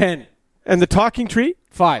 10. And the talking tree?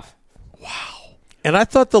 5. Wow. And I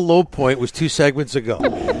thought the low point was 2 segments ago.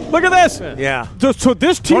 Look at this. Yeah. So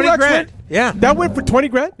this T-Rex went? Yeah. That went for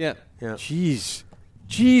 $20,000? Yeah. Jeez.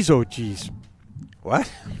 Jeez, oh, jeez. What?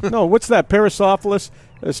 No, what's that? Parasaurolophus,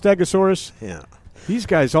 Stegosaurus? Yeah. These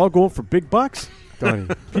guys all going for big bucks,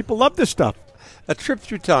 Donnie. People love this stuff. A trip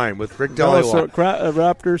through time with Rick Dhaliwal.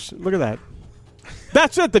 Raptors. Look at that.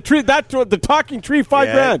 That's it. The talking tree,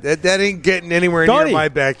 $5,000. That ain't getting anywhere near my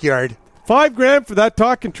backyard. $5,000 for that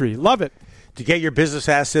talking tree. Love it. To get your business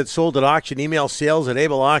assets sold at auction, email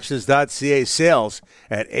sales@ableauctions.ca. Sales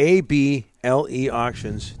at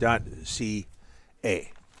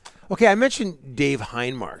ableauctions.ca. Okay, I mentioned Dave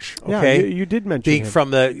Hindmarsh. Okay, yeah, you did mention being him.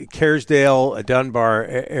 from the Kerrisdale, Dunbar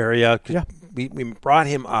area. Yeah. We brought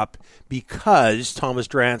him up because Thomas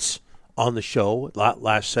Drance on the show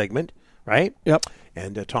last segment, right? Yep.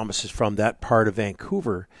 And Thomas is from that part of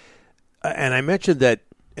Vancouver. And I mentioned that,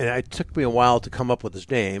 and it took me a while to come up with his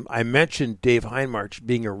name. I mentioned Dave Hindmarsh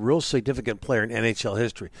being a real significant player in NHL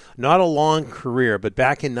history. Not a long career, but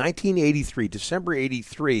back in 1983, December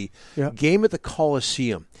 83, game at the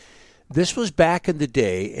Coliseum. This was back in the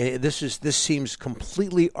day. This seems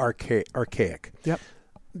completely archaic. Yep.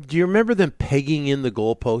 Do you remember them pegging in the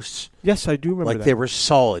goalposts? Yes, I do remember that. Like they were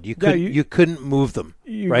solid. You couldn't move them.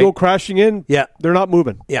 You go crashing in. Yeah, they're not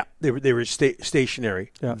moving. Yeah, they were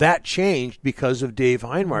stationary. Yeah. That changed because of Dave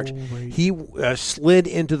Hindmarsh. He slid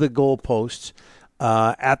into the goalposts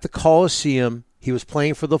at the Coliseum. He was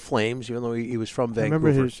playing for the Flames, even though he was from Vancouver.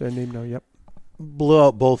 I remember his name now. Yep. Blew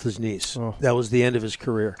out both his knees. Oh. That was the end of his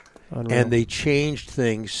career. Unreal. And they changed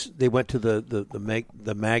things. They went to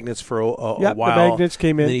the magnets for a while. The magnets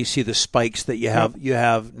came in. And then you see the spikes that you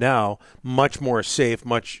have now, much more safe.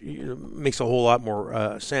 Makes a whole lot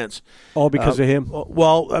more sense. All because of him.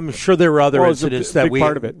 Well, I'm sure there were other incidents that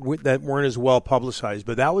part of it. that weren't as well publicized,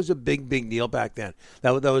 but that was a big deal back then.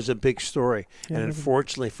 That was a big story, and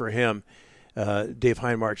unfortunately for him. Dave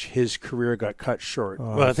Hindmarsh, his career got cut short.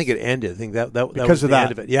 Well, I think it ended. I think that was the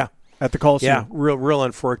end of it. Yeah. At the Coliseum. Yeah, real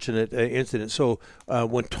unfortunate incident. So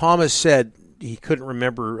when Thomas said he couldn't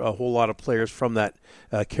remember a whole lot of players from that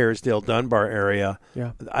Kerrisdale Dunbar area,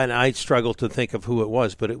 and I struggled to think of who it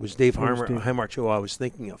was, but it was Dave Hindmarsh who I was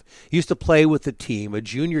thinking of. He used to play with a team, a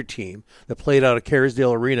junior team, that played out of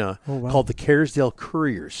Kerrisdale Arena called the Kerrisdale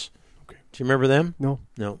Couriers. Okay. Do you remember them? No.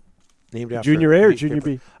 Named after Junior A or Junior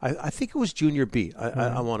B? I think it was Junior B,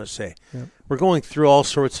 I want to say. Yeah. We're going through all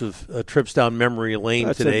sorts of trips down memory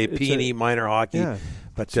lane today, P&E, minor hockey. Yeah.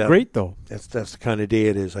 But it's great, though. That's the kind of day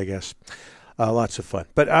it is, I guess. Lots of fun.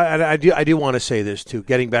 But I do want to say this, too,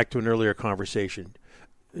 getting back to an earlier conversation.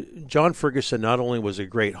 John Ferguson not only was a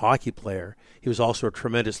great hockey player, he was also a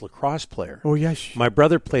tremendous lacrosse player. Oh, yes. My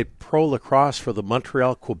brother played pro lacrosse for the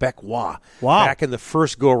Montreal Quebecois. Wow. Back in the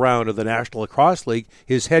first go-round of the National Lacrosse League,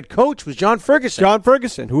 his head coach was John Ferguson. John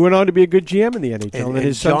Ferguson, who went on to be a good GM in the NHL, and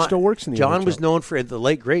his son still works in the NHL. John was known for, the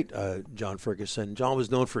late, great John Ferguson, John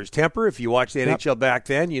was known for his temper. If you watched the NHL back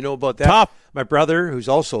then, you know about that. Tough. My brother, who's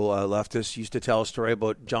also leftist, used to tell a story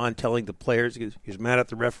about John telling the players, he was mad at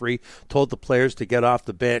the referee, told the players to get off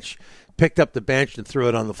the bench, picked up the bench and threw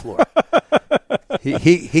it on the floor.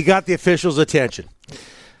 he got the officials' attention.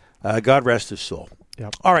 God rest his soul.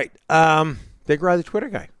 Yep. All right. Big Rye, the Twitter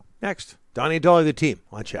guy. Next. Donnie and Dolly, the team.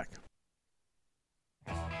 On check.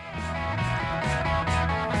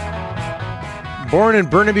 Born in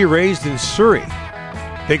Burnaby, raised in Surrey.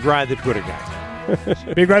 Big Rye, the Twitter guy.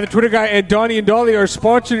 Big Rye, the Twitter guy, and Donnie and Dolly are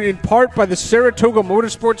sponsored in part by the Saratoga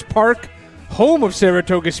Motorsports Park, home of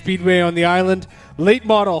Saratoga Speedway on the island. Late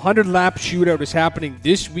model 100-lap shootout is happening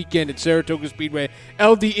this weekend at Saratoga Speedway.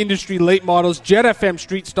 LD Industry late models, Jet FM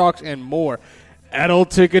street stocks, and more.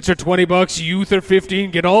 Adult tickets are $20, youth are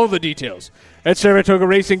 $15. Get all the details at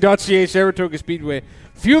SaratogaRacing.ca. Saratoga Speedway,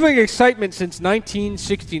 fueling excitement since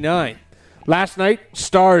 1969. Last night,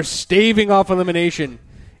 Stars staving off elimination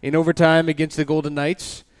in overtime against the Golden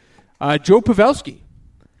Knights. Joe Pavelski,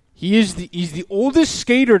 he's the oldest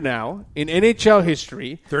skater now in NHL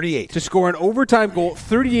history 38 to score an overtime goal,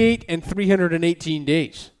 38 and 318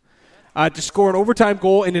 days. To score an overtime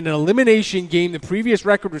goal in an elimination game. The previous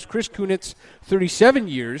record was Chris Kunitz, 37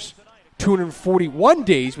 years, 241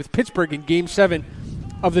 days with Pittsburgh in Game 7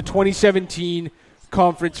 of the 2017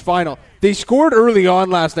 Conference Final. They scored early on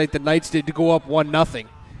last night, the Knights did, to go up 1-0.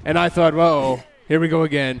 And I thought, well, here we go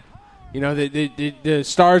again. You know, the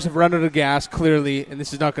Stars have run out of gas, clearly, and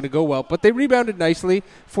this is not going to go well. But they rebounded nicely,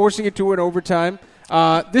 forcing it to an overtime.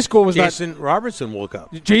 This goal was Jason Robertson woke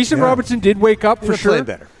up. Jason Robertson did wake up for sure. Playing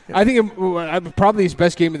better. Yeah. I think probably his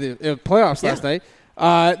best game of the playoffs last night.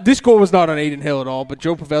 This goal was not on Aiden Hill at all, but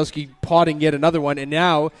Joe Pavelski potting yet another one, and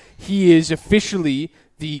now he is officially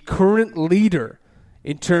the current leader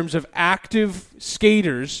in terms of active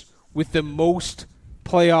skaters with the most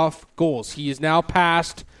playoff goals. He is now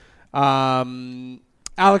past Alex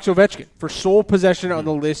Ovechkin for sole possession on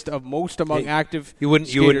the list of most among active. You wouldn't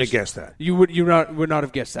have guessed that. You would not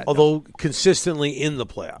have guessed that. Although consistently in the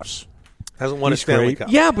playoffs, hasn't won a Stanley Cup.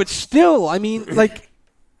 Yeah, but still, I mean,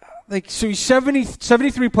 so he's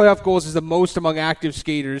 73 playoff goals is the most among active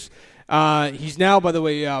skaters. He's now, by the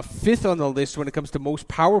way, fifth on the list when it comes to most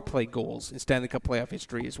power play goals in Stanley Cup playoff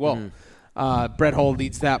history as well. Brett Hull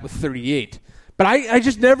leads that with 38. But I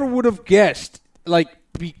just never would have guessed,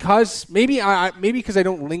 because because I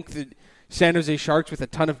don't link the San Jose Sharks with a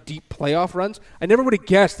ton of deep playoff runs, I never would have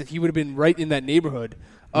guessed that he would have been right in that neighborhood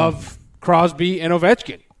of Crosby and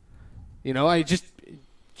Ovechkin. You know, I just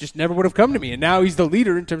never would have come to me. And now he's the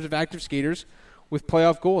leader in terms of active skaters with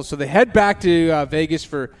playoff goals. So they head back to Vegas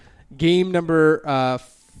for game number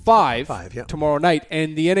 5 tomorrow night.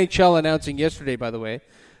 And the NHL announcing yesterday, by the way,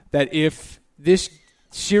 that if this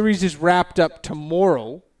series is wrapped up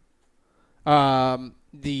tomorrow,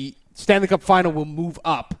 the Stanley Cup Final will move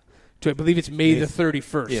up to, I believe it's May the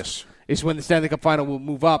 31st. Yes. Is when the Stanley Cup Final will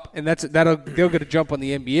move up, and they'll get a jump on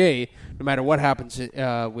the NBA no matter what happens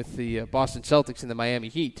with the Boston Celtics and the Miami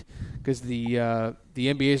Heat, because the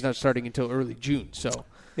NBA is not starting until early June. So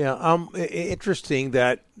yeah, interesting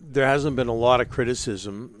that there hasn't been a lot of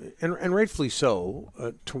criticism, and rightfully so,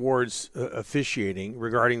 towards officiating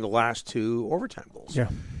regarding the last two overtime goals. Yeah,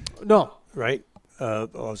 no, right. I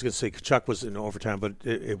was going to say Kachuk was in overtime, but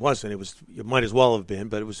it wasn't. It might as well have been,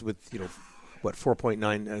 but it was with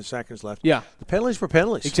 4.9 seconds left. Yeah. The penalties were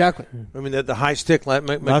penalties. Exactly. I mean, the high stick. Last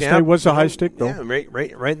night was a high stick, though. Yeah,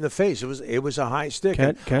 right in the face. It was a high stick.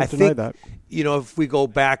 Can't deny that. You know, if we go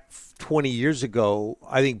back 20 years ago,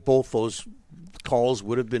 I think both those calls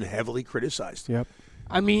would have been heavily criticized. Yep.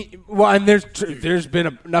 I mean, well, and there's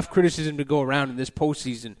been enough criticism to go around in this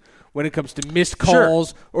postseason when it comes to missed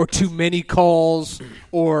calls or too many calls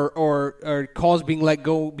or calls being let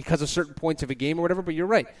go because of certain points of a game or whatever. But you're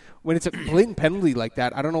right. When it's a blatant penalty like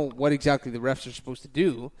that, I don't know what exactly the refs are supposed to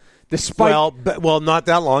do. Despite not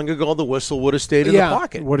that long ago, the whistle would have stayed in the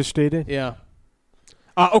pocket. Would have stayed in. Yeah.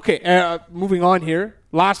 Okay, moving on here.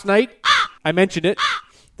 Last night, I mentioned it,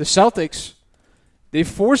 the Celtics, they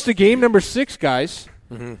forced a game number 6, guys.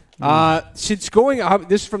 Since going up,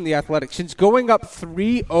 this is from The Athletic, since going up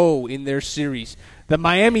 3-0 in their series, the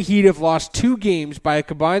Miami Heat have lost 2 games by a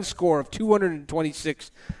combined score of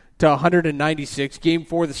 226 to 196. Game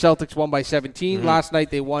 4, the Celtics won by 17. Last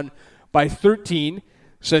night they won by 13.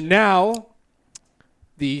 So now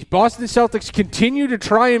The Boston Celtics continue to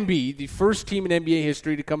try and be the first team in NBA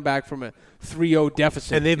history to come back from a 3-0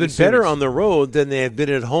 deficit. And they've been better on the road than they have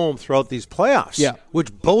been at home throughout these playoffs. Yeah.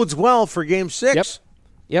 Which bodes well for Game 6.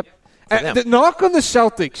 Yep. The knock on the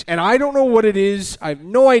Celtics, and I don't know what it is. I have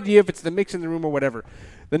no idea if it's the mix in the room or whatever.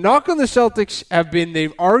 The knock on the Celtics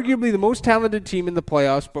they've arguably the most talented team in the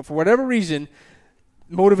playoffs, but for whatever reason,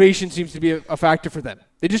 motivation seems to be a factor for them.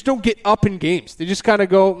 They just don't get up in games. They just kind of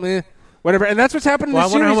go, meh, whatever. And that's what's happened in the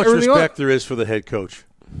series. I wonder how much respect there is for the head coach.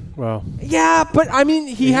 Well, yeah, but I mean,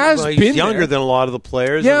 he's been younger there. than a lot of the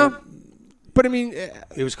players. Yeah, but I mean,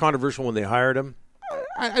 it was controversial when they hired him.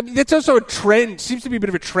 I mean, that's also a trend. Seems to be a bit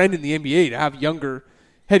of a trend in the NBA to have younger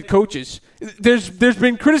head coaches. There's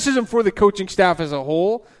been criticism for the coaching staff as a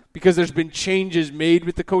whole because there's been changes made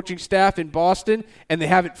with the coaching staff in Boston, and they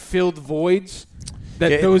haven't filled voids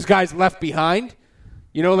that those guys left behind.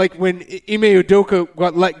 You know, like when Ime Udoka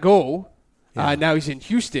got let go, now he's in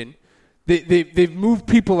Houston. They've moved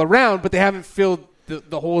people around, but they haven't filled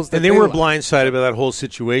the holes that and they were blindsided by that whole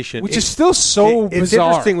situation. Which is still so bizarre. It's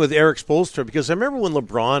interesting with Eric Spoelstra because I remember when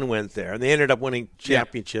LeBron went there, and they ended up winning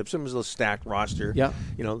championships. It was a stacked roster. Yeah.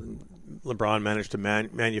 You know, LeBron managed to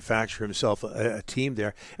manufacture himself a team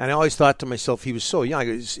there. And I always thought to myself, he was so young.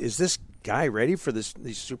 Is this guy ready for these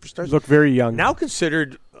superstars? Look very young. Now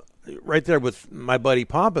considered right there with my buddy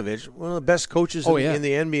Popovich, one of the best coaches in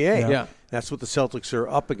the NBA. Yeah. That's what the Celtics are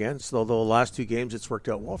up against, although the last 2 games it's worked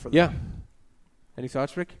out well for them. Yeah. Any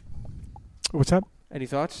thoughts, Rick? What's that? Any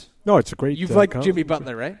thoughts? No, it's a great. You've liked Jimmy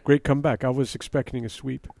Butler, right? Great comeback. I was expecting a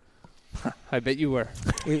sweep. I bet you were.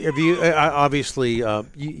 If you obviously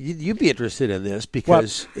you'd be interested in this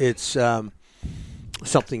because it's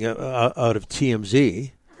something out of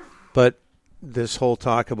TMZ, but this whole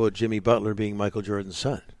talk about Jimmy Butler being Michael Jordan's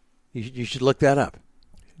son, you should look that up.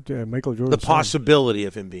 Michael Jordan's the possibility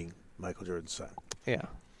of him being Michael Jordan's son. Yeah,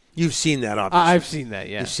 you've seen that. Obviously, I've seen that.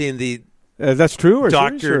 Yeah, you've seen the that's true. Or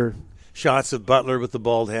doctor shots of Butler with the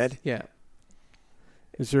bald head. Yeah.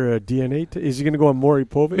 Is there a DNA? Is he going to go on Maury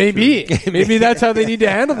Povich? Maybe that's how they need to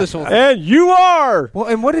handle this whole thing. And you are. Well,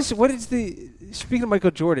 and what is the? Speaking of Michael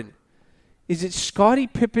Jordan, is it Scottie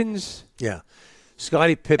Pippen's? Yeah,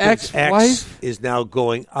 Scottie Pippen's ex-wife ex is now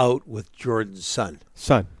going out with Jordan's son.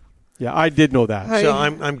 Yeah, I did know that. So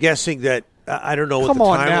I'm guessing that I don't know what the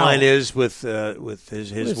timeline is with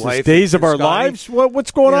his wife. Days of Our Lives.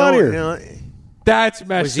 What's going on here? You know, that's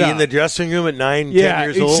messed up. Was he in the dressing room at 9, 10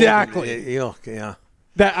 years old? Exactly. Yeah.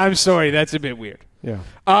 I'm sorry, that's a bit weird. Yeah.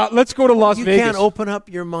 Let's go to Las Vegas. You can't open up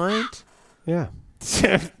your mind? Yeah.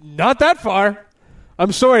 Not that far.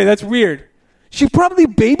 I'm sorry, that's weird. She probably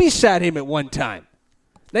babysat him at one time.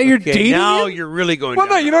 Now you're dating now him? You're really going Well,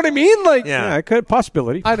 down. no, you know what I mean? Like, yeah,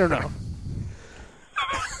 possibility. I don't know.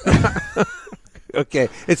 Okay.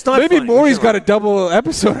 It's not Maybe funny. Maury's got a double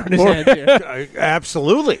episode on his hands here.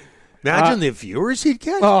 Absolutely. Imagine the viewers he'd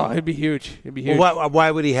get. Oh, it'd be huge. Well,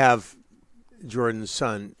 why would he have Jordan's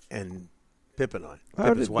son and Pippen on?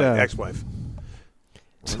 Pippen's ex-wife.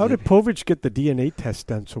 How did Povich get the DNA test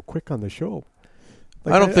done so quick on the show?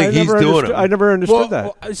 I don't think he's doing it. I never understood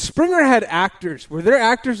that. Well, Springer had actors. Were there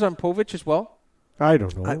actors on Povich as well? I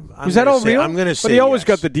don't know. Was that all real? I'm going to say But he always yes.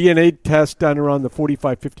 got the DNA test done around the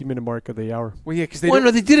 45-50-minute mark of the hour. Well, yeah, because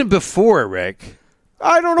no, they did it before, Rick.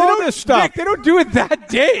 I don't know this stuff. Rick, they don't do it that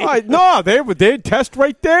day. No, they test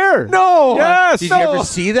right there. No. Yes. Did you ever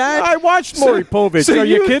see that? I watched Maury Povich. So Are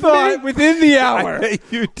you kidding thought me? within the hour.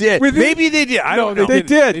 You did. Maybe they did. I don't know. They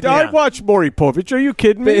did. I watched Maury Povich. Are you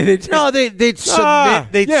kidding me? They'd submit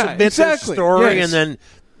their story and then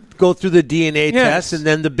go through the DNA test, and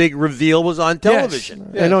then the big reveal was on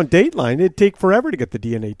television. Yes. And on Dateline, it'd take forever to get the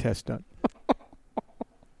DNA test done.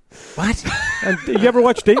 What? And you ever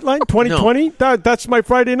watch Dateline 2020? No. That's my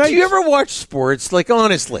Friday night. Do you ever watch sports? Like,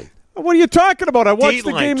 honestly. What are you talking about? I watched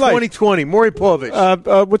the game 2020, Maury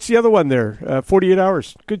Povich. What's the other one there? 48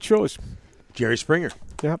 Hours. Good shows. Jerry Springer.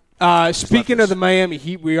 Yeah. Speaking of the Miami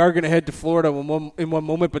Heat, we are going to head to Florida in one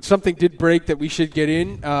moment, but something did break that we should get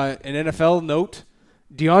in. An NFL note.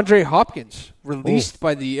 DeAndre Hopkins released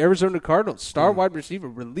by the Arizona Cardinals, star wide receiver,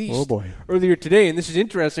 released earlier today. And this is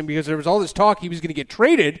interesting because there was all this talk he was going to get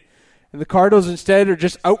traded, and the Cardinals instead are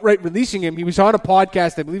just outright releasing him. He was on a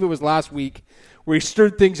podcast, I believe it was last week, where he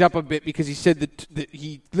stirred things up a bit because he said that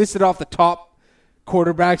he listed off the top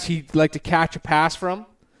quarterbacks he'd like to catch a pass from,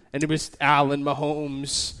 and it was Allen,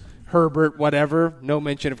 Mahomes, Herbert, whatever. No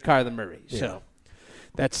mention of Kyler Murray. Yeah. So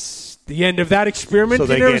that's the end of that experiment. So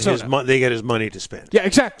they in Arizona. They get his money to spend. Yeah,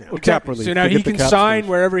 exactly. Yeah. Exactly. So now he can sign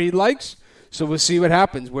wherever he likes. So we'll see what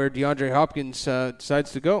happens where DeAndre Hopkins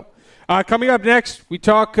decides to go. Coming up next, we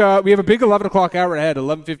talk. We have a big 11 o'clock hour ahead.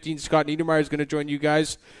 11:15. Scott Niedermayer is going to join you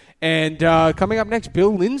guys. And coming up next,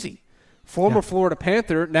 Bill Lindsay, former Florida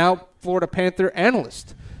Panther, now Florida Panther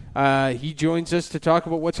analyst. He joins us to talk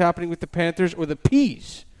about what's happening with the Panthers, or the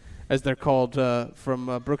Peas, as they're called,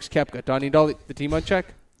 from Brooks Koepka. Donnie and Dolly, the team on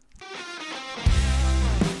check.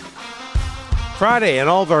 Friday, and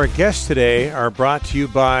all of our guests today are brought to you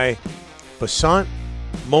by Basant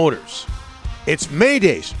Motors. It's May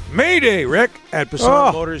Days. May Day, Rick, at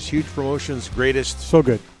Basant Motors. Huge promotions, greatest So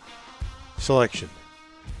good. selection.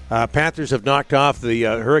 Panthers have knocked off the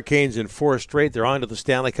Hurricanes in 4 straight. They're on to the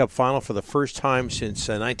Stanley Cup Final for the first time since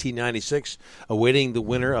 1996, awaiting the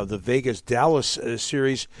winner of the Vegas-Dallas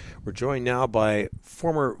series. We're joined now by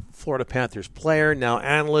former Florida Panthers player, now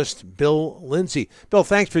analyst, Bill Lindsay. Bill,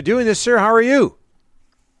 thanks for doing this, sir. How are you?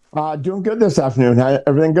 Doing good this afternoon.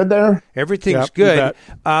 Everything good there? Everything's good.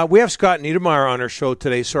 We have Scott Niedermayer on our show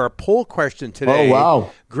today. So our poll question today,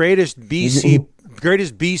 greatest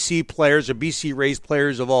BC players or BC Rays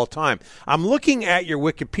players of all time. I'm looking at your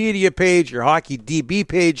Wikipedia page, your Hockey DB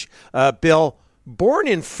page, Bill. Born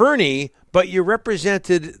in Fernie, but you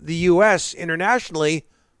represented the U.S. internationally.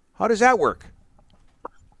 How does that work?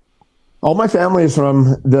 All my family is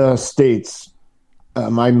from the States.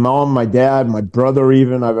 My mom, my dad, my brother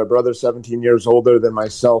even. I have a brother 17 years older than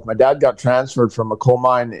myself. My dad got transferred from a coal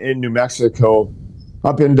mine in New Mexico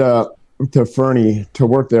up into Fernie to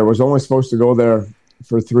work there. Was only supposed to go there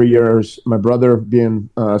for 3 years. My brother, being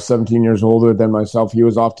 17 years older than myself, he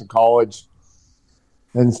was off to college.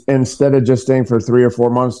 And instead of just staying for 3 or 4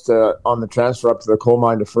 months on the transfer up to the coal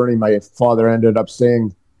mine to Fernie, my father ended up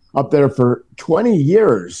staying up there for 20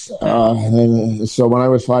 years. And so when I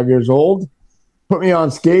was 5 years old, put me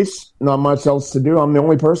on skates, not much else to do. I'm the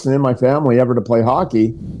only person in my family ever to play hockey.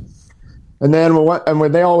 And then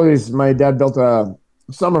my dad built a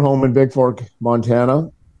summer home in Big Fork,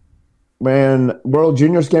 Montana. When World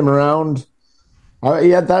Juniors came around,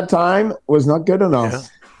 at that time was not good enough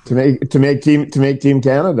to make Team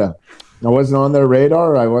Canada. I wasn't on their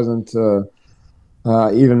radar. I wasn't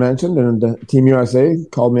even mentioned. And Team USA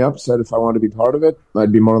called me up, said if I wanted to be part of it,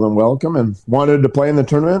 I'd be more than welcome. And wanted to play in the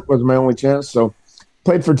tournament, was my only chance. So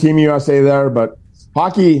played for Team USA there. But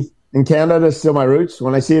hockey in Canada is still my roots.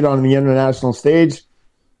 When I see it on the international stage,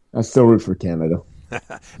 I still root for Canada.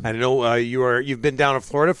 I know you've been down in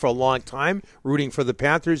Florida for a long time, rooting for the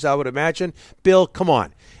Panthers, I would imagine. Bill, come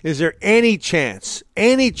on. Is there any chance,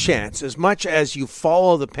 as much as you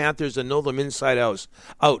follow the Panthers and know them inside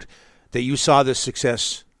out, that you saw this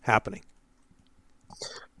success happening?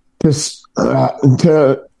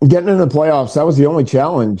 To getting into the playoffs, that was the only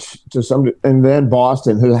challenge. And then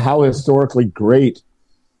Boston, how historically great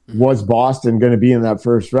was Boston going to be in that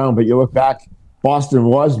first round? But you look back, Boston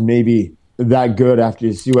was maybe that good after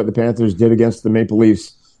you see what the Panthers did against the Maple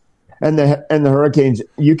Leafs and the Hurricanes.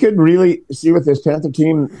 You could really see with this Panther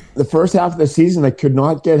team, the first half of the season, they could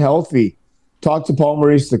not get healthy. Talked to Paul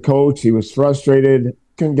Maurice, the coach. He was frustrated,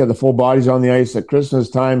 couldn't get the full bodies on the ice. At Christmas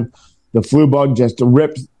time, the flu bug just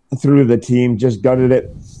ripped through the team, just gutted it.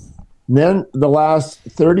 And then the last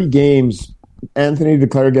 30 games, Anthony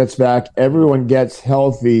Duclair gets back, everyone gets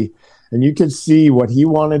healthy, and you could see what he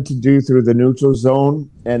wanted to do through the neutral zone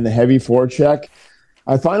and the heavy forecheck.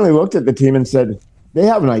 I finally looked at the team and said, they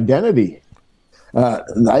have an identity.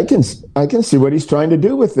 I can see what he's trying to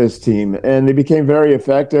do with this team. And they became very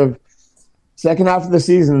effective. Second half of the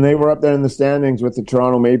season, they were up there in the standings with the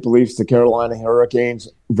Toronto Maple Leafs, the Carolina Hurricanes,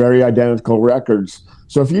 very identical records.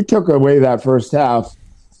 So if you took away that first half,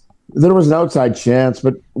 there was an outside chance,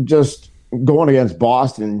 but just going against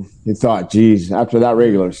Boston, you thought, geez, after that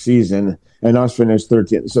regular season, and us finished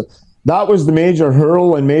 13th. So that was the major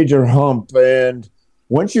hurdle and major hump. And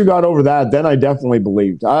once you got over that, then I definitely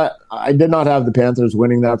believed. I did not have the Panthers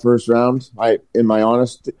winning that first round. In my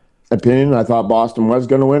honest opinion, I thought Boston was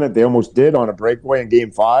going to win it. They almost did on a breakaway in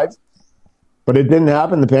Game 5. But it didn't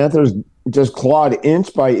happen. The Panthers just clawed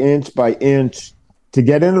inch by inch by inch to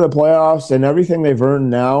get into the playoffs, and everything they've earned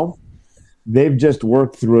now, they've just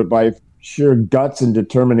worked through it by sheer guts and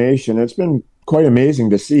determination. It's been quite amazing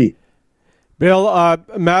to see. Bill,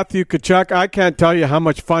 Matthew Tkachuk, I can't tell you how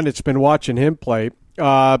much fun it's been watching him play.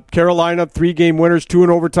 Carolina, 3-game winners, 2 in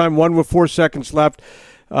overtime, 1 with 4 seconds left.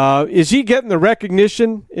 Is he getting the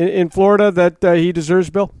recognition in Florida that he deserves,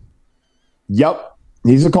 Bill? Yep.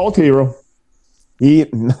 He's a cult hero. He's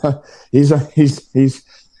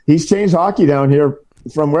changed hockey down here.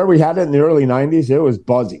 From where we had it in the early 90s, it was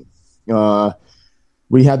buzzing.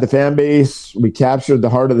 We had the fan base. We captured the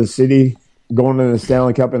heart of the city going to the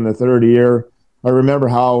Stanley Cup in the third year. I remember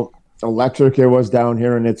how electric it was down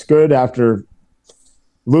here, and it's good after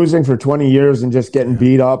losing for 20 years and just getting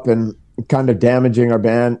beat up and kind of damaging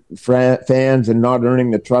our fans and not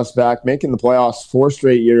earning the trust back, making the playoffs 4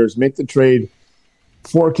 straight years, make the trade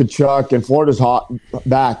for Tkachuk, and Florida's hot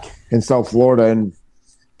back in South Florida. And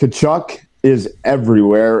Tkachuk is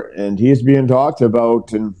everywhere, and he's being talked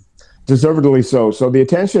about, and deservedly so. So the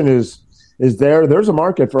attention is there. There's a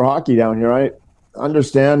market for hockey down here. I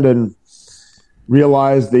understand and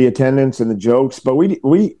realize the attendance and the jokes, but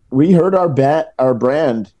we heard our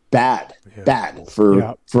brand bad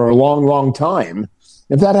for a long time.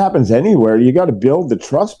 If that happens anywhere, you got to build the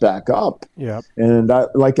trust back up. Yeah. And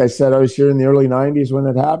like I said, I was here in the early 90s when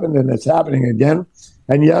it happened, and it's happening again.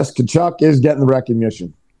 And yes, Tkachuk is getting the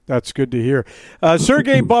recognition. That's good to hear.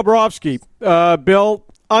 Sergei Bobrovsky, Bill,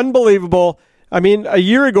 unbelievable. I mean, a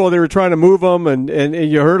year ago they were trying to move him, and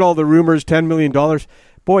you heard all the rumors, $10 million.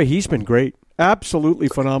 Boy, he's been great. Absolutely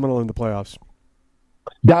phenomenal in the playoffs.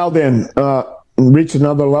 Dialed in. Reach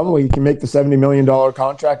another level. He can make the $70 million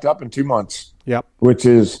contract up in 2 months. Yep. Which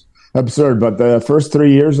is absurd. But the first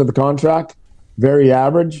 3 years of the contract, very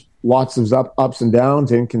average. Lots of ups and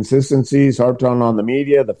downs, inconsistencies, harped on the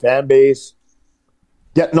media, the fan base.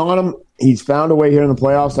 Getting on him. He's found a way here in the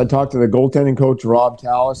playoffs. I talked to the goaltending coach, Rob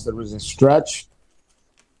Tallis. There was a stretch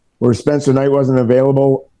where Spencer Knight wasn't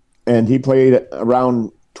available, and he played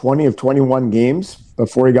around 20 of 21 games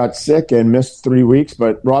before he got sick and missed 3 weeks.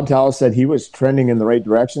 But Rob Tallis said he was trending in the right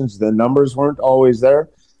directions. The numbers weren't always there,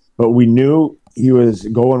 but we knew he was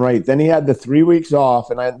going right. Then he had the 3 weeks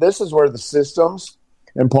off, and this is where the systems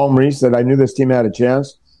and Paul Maurice said, I knew this team had a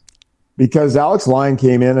chance, because Alex Lyon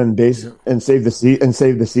came in and saved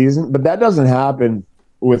the season. But that doesn't happen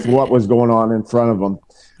with what was going on in front of them.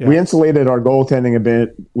 Yeah. We insulated our goaltending a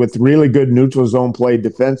bit with really good neutral zone play,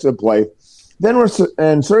 defensive play.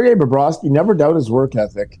 And Sergei Bobrovsky, never doubt his work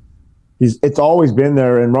ethic. It's always been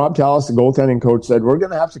there. And Rob Tallis, the goaltending coach, said, we're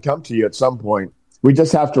going to have to come to you at some point. We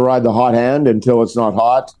just have to ride the hot hand until it's not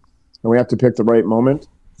hot, and we have to pick the right moment.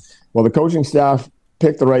 Well, the coaching staff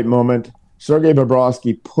picked the right moment. Sergei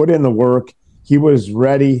Bobrovsky put in the work. He was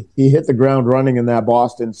ready. He hit the ground running in that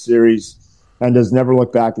Boston series and has never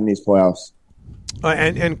looked back in these playoffs.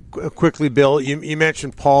 And quickly, Bill, you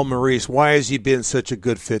mentioned Paul Maurice. Why has he been such a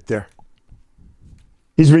good fit there?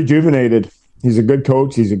 He's rejuvenated. He's a good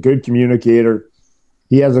coach. He's a good communicator.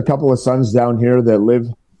 He has a couple of sons down here that live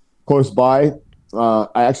close by. I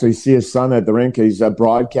actually see his son at the rink. He's a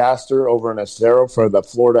broadcaster over in Estero for the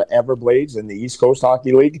Florida Everblades in the East Coast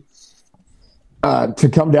Hockey League. To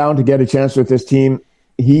come down to get a chance with this team,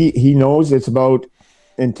 he knows it's about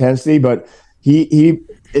intensity, but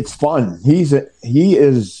it's fun. He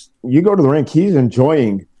is. You go to the rink, he's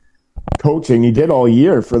enjoying coaching. He did all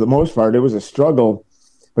year for the most part. It was a struggle,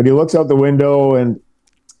 but he looks out the window, and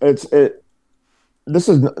this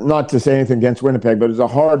is not to say anything against Winnipeg, but it's a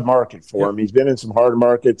hard market for him. He's been in some hard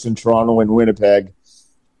markets in Toronto and Winnipeg,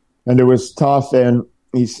 and it was tough. And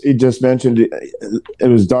he just mentioned it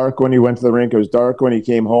was dark when he went to the rink. It was dark when he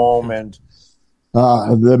came home, and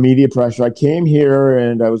the media pressure. I came here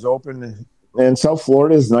and I was open, and South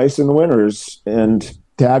Florida is nice in the winters, and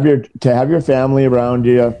to have your family around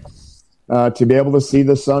you, to be able to see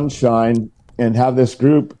the sunshine and have this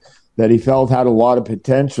group that he felt had a lot of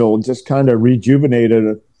potential, just kind of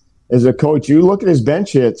rejuvenated as a coach. You look at his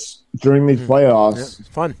bench hits during these playoffs. Yeah, it's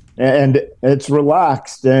fun. And it's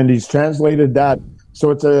relaxed, and he's translated that.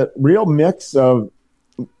 So it's a real mix of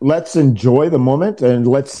let's enjoy the moment and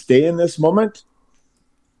let's stay in this moment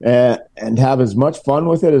and have as much fun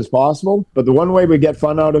with it as possible. But the one way we get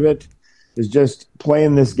fun out of it is just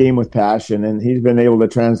playing this game with passion, and he's been able to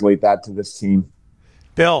translate that to this team.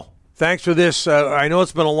 Bill, thanks for this. I know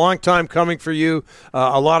it's been a long time coming for you,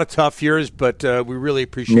 a lot of tough years, but we really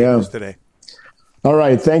appreciate this today. All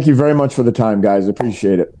right. Thank you very much for the time, guys.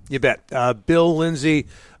 Appreciate it. You bet. Bill Lindsay,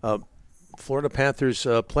 Florida Panthers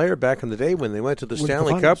player back in the day when they went to the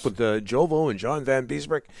Stanley Cup with Jovo and John Van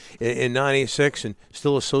Beesbroek in 96, and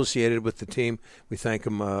still associated with the team. We thank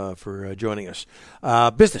him for joining us.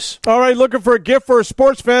 Business. All right, looking for a gift for a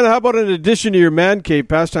sports fan? How about an addition to your man cave?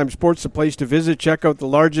 Pastime Sports, the place to visit. Check out the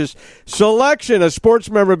largest selection of sports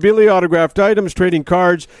memorabilia, autographed items, trading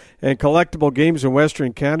cards, and collectible games in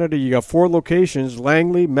Western Canada. You got 4 locations: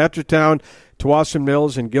 Langley, Metrotown, Tsawwassen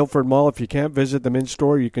Mills, and Guildford Mall. If you can't visit them in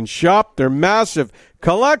store, you can shop their massive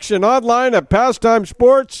collection online at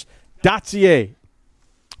pastimesports.ca.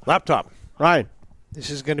 Laptop. Ryan.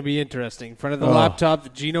 This is going to be interesting. In front of the laptop, the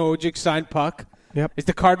Gino Ojic signed puck. Yep. Is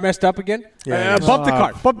the card messed up again? Yeah. Bump the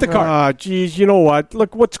card. Bump the card. Geez, you know what?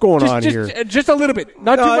 Look what's going on here. Just a little bit.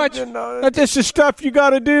 Not too much. This is stuff you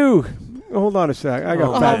got to do. Hold on a sec. I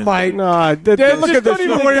got my. No, look at this. Don't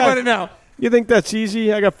even worry about it now. You think that's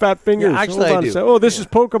easy? I got fat fingers. Yeah, actually, I do. Oh, this is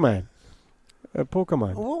Pokemon.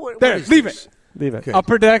 Pokemon. There, leave it. Leave it. Okay.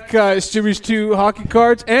 Upper Deck Series 2 hockey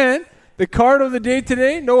cards. And the card of the day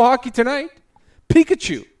today, no hockey tonight,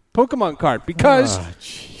 Pikachu Pokemon card. Because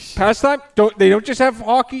pastime, they don't just have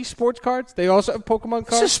hockey sports cards. They also have Pokemon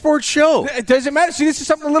cards. It's a sports show. It doesn't matter. See, this is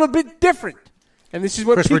something a little bit different. And this is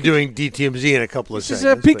what Of course, we're doing DTMZ in a couple of seconds.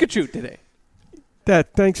 This is a Pikachu today.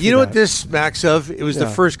 Thanks. You know what this smacks of? It was the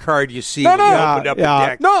first card you see No, when no. you opened up the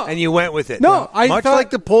deck, No. and you went with it. No, I much thought-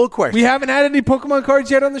 like the poll question. We haven't had any Pokemon cards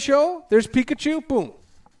yet on the show. There's Pikachu. Boom.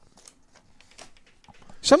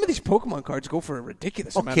 Some of these Pokemon cards go for a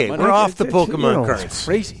ridiculous amount of money. We're off the Pokemon it's cards. It's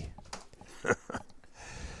crazy.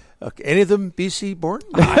 Okay, any of them BC born?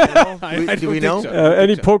 Do we know? So.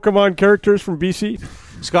 Any Pokemon characters from BC?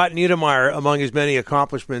 Scott Niedermayer, among his many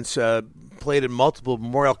accomplishments, played in multiple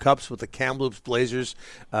Memorial Cups with the Kamloops Blazers.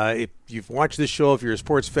 If you've watched this show, if you're a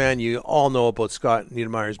sports fan, you all know about Scott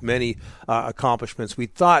Niedermayer's many accomplishments. We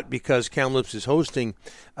thought because Kamloops is hosting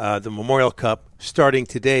the Memorial Cup starting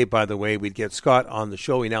today, by the way, we'd get Scott on the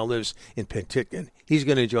show. He now lives in Penticton. He's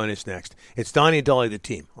going to join us next. It's Donnie and Dolly, the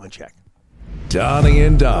team, on Check. Donnie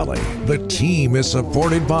and Dolly, the team is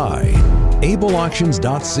supported by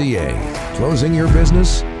ableauctions.ca. Closing your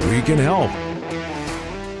business? We can help.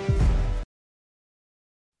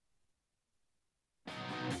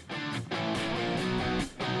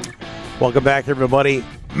 Welcome back, everybody.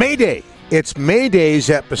 May Day. It's May Days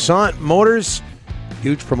at Passant Motors.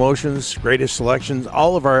 Huge promotions, greatest selections.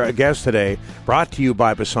 All of our guests today brought to you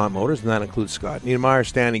by Passant Motors, and that includes Scott Niedermayer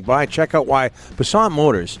standing by. Check out why Passant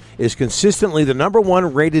Motors is consistently the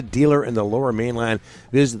 #1 rated dealer in the Lower Mainland.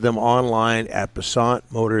 Visit them online at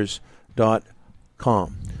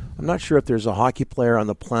passantmotors.com. I'm not sure if there's a hockey player on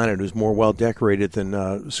the planet who's more well-decorated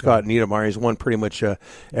than Scott Niedermayer. He's won pretty much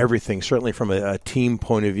everything, certainly from a team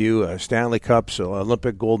point of view, Stanley Cups,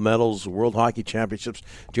 Olympic gold medals, World Hockey Championships,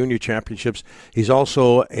 Junior Championships. He's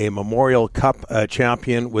also a Memorial Cup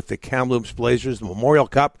champion with the Kamloops Blazers. The Memorial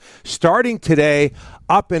Cup starting today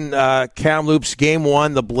up in Kamloops, Game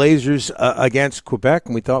 1, the Blazers against Quebec.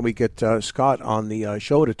 And we thought we'd get Scott on the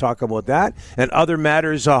show to talk about that and other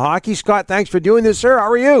matters hockey. Scott, thanks for doing this, sir.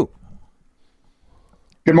 How are you?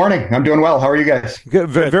 Good morning. I'm doing well. How are you guys? Good,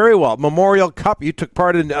 very well. Memorial Cup. You took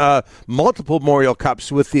part in multiple Memorial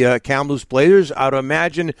Cups with the Kamloops Blazers. I'd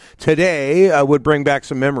imagine today would bring back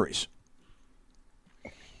some memories.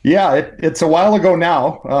 Yeah, it's a while ago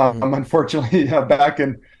now. Unfortunately, back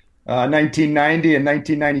in 1990 and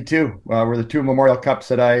 1992 were the two Memorial Cups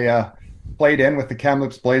that I played in with the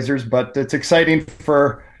Kamloops Blazers. But it's exciting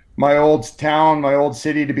for my old town, my old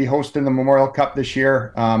city, to be hosting the Memorial Cup this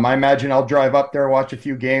year. I imagine I'll drive up there, watch a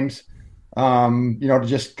few games, to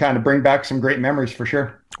just kind of bring back some great memories for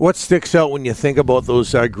sure. What sticks out when you think about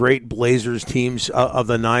those great Blazers teams of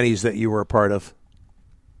the 90s that you were a part of?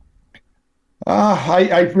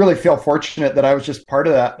 I really feel fortunate that I was just part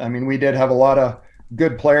of that. I mean, we did have a lot of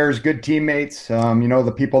good players, good teammates.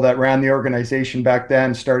 The people that ran the organization back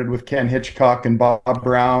then started with Ken Hitchcock and Bob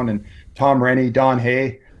Brown and Tom Rennie, Don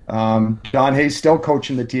Hay. Don Hay's still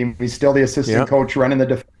coaching the team. He's still the assistant coach running the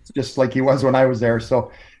defense, just like he was when I was there.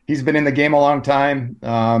 So he's been in the game a long time.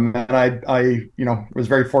 And I was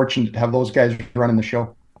very fortunate to have those guys running the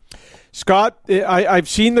show. Scott, I've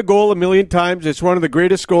seen the goal a million times. It's one of the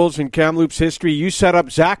greatest goals in Kamloops history. You set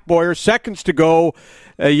up Zach Boyer, seconds to go.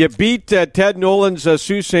 You beat Ted Nolan's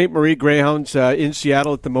Sault Ste. Marie Greyhounds in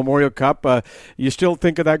Seattle at the Memorial Cup. You still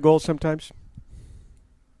think of that goal sometimes?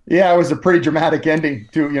 Yeah, it was a pretty dramatic ending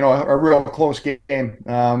to, a real close game.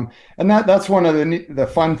 And that's one of the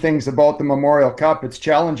fun things about the Memorial Cup. It's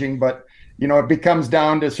challenging, but, it becomes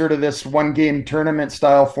down to sort of this one-game tournament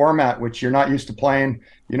style format, which you're not used to playing.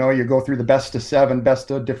 You go through the best of 7, best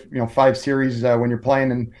of 5 series when you're playing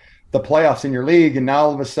in the playoffs in your league. And now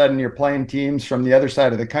all of a sudden you're playing teams from the other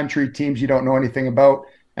side of the country, teams you don't know anything about,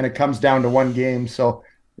 and it comes down to one game. So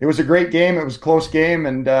it was a great game. It was a close game.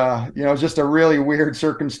 And, it was just a really weird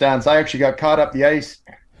circumstance. I actually got caught up the ice,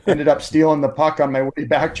 ended up stealing the puck on my way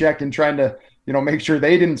back check and trying to, make sure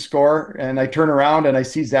they didn't score. And I turn around and I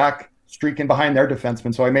see Zach streaking behind their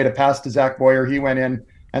defenseman. So I made a pass to Zach Boyer. He went in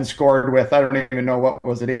and scored with, I don't even know, what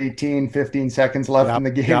was it, 18, 15 seconds left in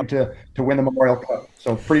the game to win the Memorial Cup.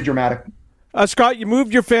 So pretty dramatic. Scott, you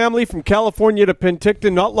moved your family from California to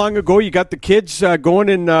Penticton not long ago. You got the kids going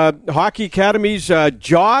in hockey academies.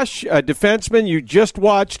 Josh, a defenseman, you just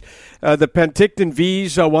watched the Penticton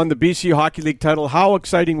Vs won the BC Hockey League title. How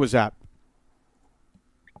exciting was that?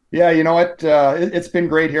 Yeah, you know what? It's been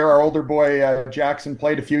great here. Our older boy, Jackson,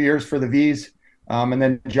 played a few years for the Vs. And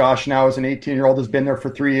then Josh, now as an 18-year-old, has been there for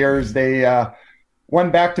 3 years. They won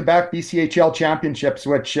back-to-back BCHL championships,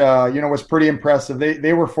 which was pretty impressive.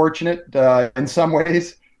 They were fortunate in some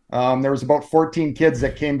ways. There was about 14 kids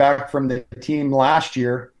that came back from the team last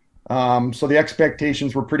year, so the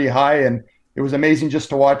expectations were pretty high, and it was amazing just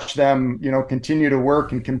to watch them, continue to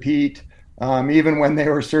work and compete, even when they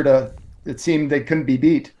were it seemed they couldn't be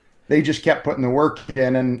beat. They just kept putting the work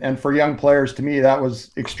in, and for young players, to me, that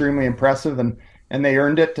was extremely impressive, and they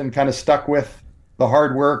earned it and kind of stuck with the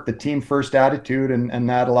hard work, the team first attitude, and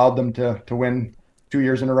that allowed them to win 2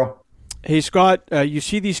 years in a row. Hey, Scott, you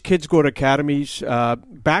see these kids go to academies.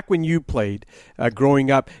 Back when you played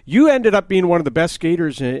growing up, you ended up being one of the best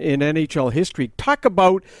skaters in NHL history. Talk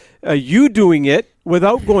about you doing it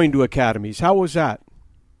without going to academies. How was that?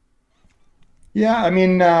 Yeah, I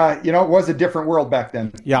mean, it was a different world back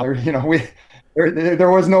then. Yeah.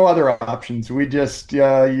 There was no other options. We just,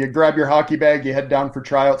 you grab your hockey bag, you head down for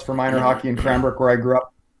tryouts for minor hockey in Cranbrook, where I grew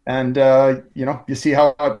up. And, you see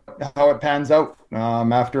how it pans out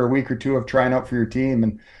after a week or two of trying out for your team.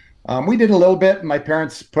 And we did a little bit. My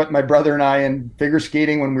parents put my brother and I in figure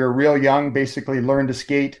skating when we were real young, basically learned to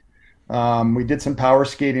skate. We did some power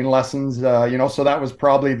skating lessons, so that was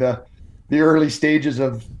probably the early stages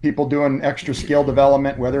of people doing extra skill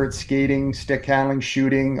development, whether it's skating, stick handling,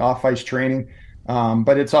 shooting, off-ice training.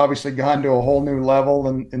 But it's obviously gone to a whole new level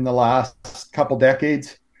in the last couple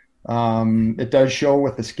decades. It does show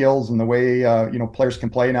with the skills and the way, players can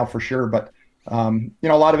play now for sure. But, a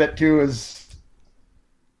lot of it too is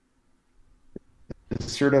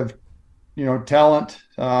sort of, talent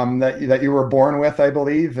that you were born with, I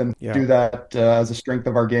believe, and do that as a strength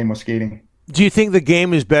of our game with skating. Do you think the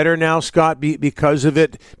game is better now, Scott, because of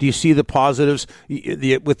it? Do you see the positives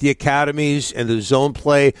with the academies and the zone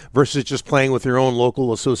play versus just playing with your own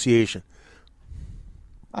local association?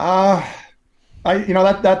 That's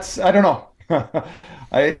I don't know.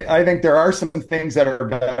 I think there are some things that are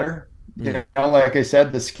better. Like I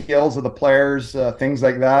said, the skills of the players, things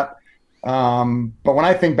like that. But when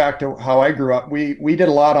I think back to how I grew up, we did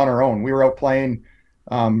a lot on our own. We were out playing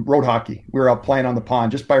road hockey. We were out playing on the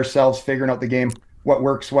pond just by ourselves, figuring out the game, what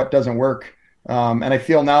works, what doesn't work. And I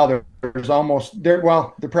feel now there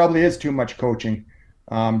probably is too much coaching,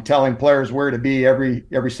 telling players where to be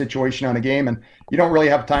every situation on a game. And you don't really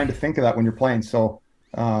have time to think of that when you're playing. So,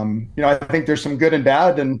 I think there's some good and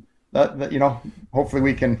bad, and that hopefully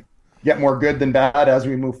we can get more good than bad as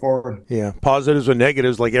we move forward. Yeah, positives or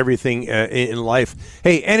negatives, like everything in life.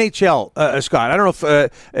 Hey, NHL, Scott, I don't know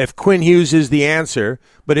if Quinn Hughes is the answer,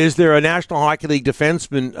 but is there a National Hockey League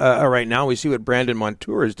defenseman right now? We see what Brandon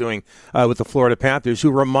Montour is doing with the Florida Panthers,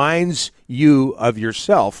 who reminds you of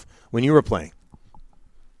yourself when you were playing.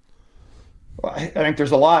 Well, I think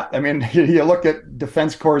there's a lot. I mean, you look at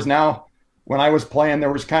defense cores now. When I was playing,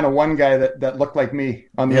 there was kind of one guy that looked like me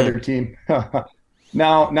on the other team.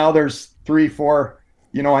 Now there's 3, 4,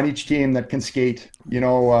 on each team that can skate.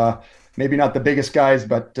 Maybe not the biggest guys,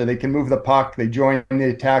 but they can move the puck. They join the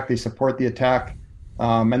attack. They support the attack.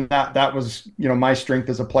 And that was, my strength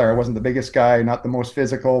as a player. I wasn't the biggest guy, not the most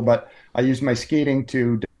physical, but I used my skating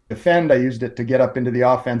to defend. I used it to get up into the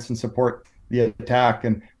offense and support the attack.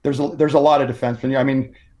 And there's a lot of defensemen. I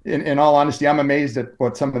mean, in all honesty, I'm amazed at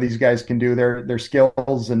what some of these guys can do. Their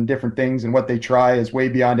skills and different things and what they try is way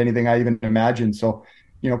beyond anything I even imagined. So,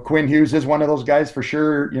 Quinn Hughes is one of those guys for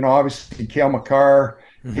sure. Obviously Cale Makar,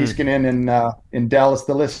 Heiskanen in Dallas.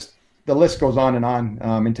 The list goes on and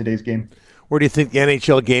on in today's game. Where do you think the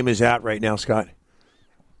NHL game is at right now, Scott?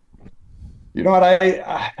 You know what?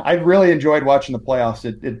 I really enjoyed watching the playoffs.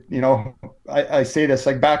 I say this,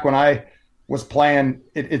 like back when I was playing,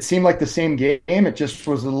 it seemed like the same game. It just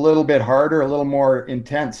was a little bit harder, a little more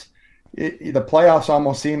intense. The playoffs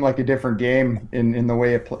almost seem like a different game in the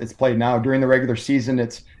way it's played now. During the regular season,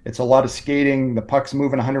 it's a lot of skating. The puck's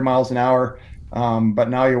moving 100 miles an hour. But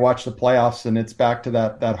now you watch the playoffs, and it's back to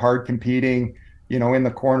that hard competing, in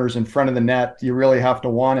the corners in front of the net. You really have to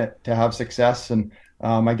want it to have success. And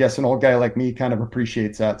I guess an old guy like me kind of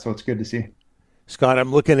appreciates that. So it's good to see. Scott,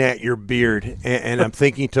 I'm looking at your beard, and I'm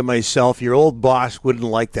thinking to myself, your old boss wouldn't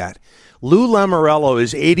like that. Lou Lamoriello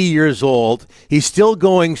is 80 years old. He's still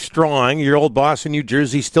going strong. Your old boss in New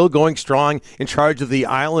Jersey, still going strong, in charge of the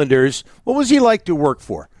Islanders. What was he like to work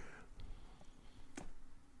for?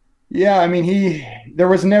 Yeah, I mean, there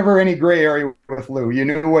was never any gray area with Lou. You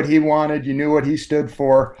knew what he wanted. You knew what he stood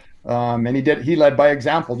for. And he led by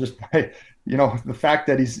example, just by, the fact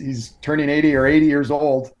that he's turning 80 or 80 years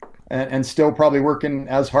old and still probably working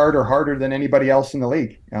as hard or harder than anybody else in the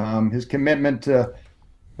league. His commitment to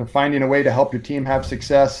finding a way to help your team have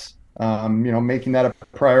success, making that a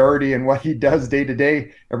priority, and what he does day to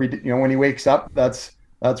day, when he wakes up, that's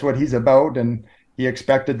what he's about. And he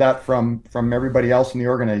expected that from everybody else in the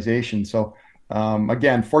organization. So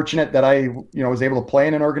again, fortunate that I was able to play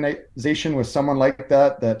in an organization with someone like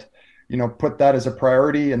that put that as a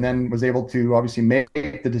priority, and then was able to obviously make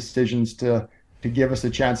the decisions to give us a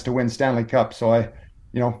chance to win Stanley Cup. So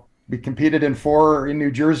we competed in 4 in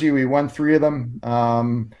New Jersey. We won 3 of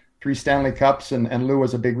them, 3 Stanley Cups, and Lou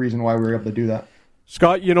was a big reason why we were able to do that.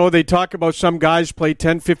 Scott, they talk about some guys play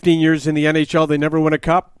 10, 15 years in the NHL, they never win a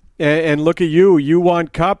cup. And look at you. You won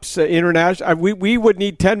cups, international. We would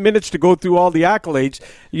need 10 minutes to go through all the accolades.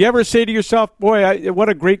 You ever say to yourself, boy, what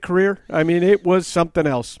a great career? I mean, it was something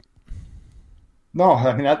else. No,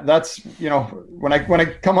 I mean, that's, when I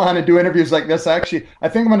come on and do interviews like this, I think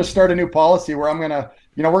I'm going to start a new policy where I'm going to,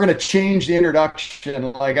 we're going to change the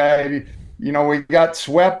introduction. Like we got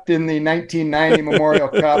swept in the 1990 Memorial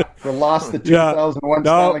Cup. We lost the 2001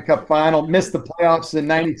 Stanley Cup final. Missed the playoffs in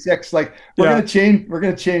 '96. Like we're going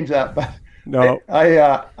to change that. But no,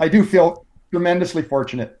 I do feel tremendously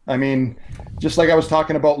fortunate. I mean, just like I was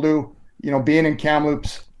talking about Lou, being in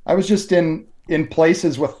Kamloops, I was just in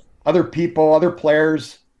places with other people, other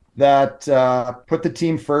players that put the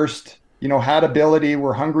team first. Had ability,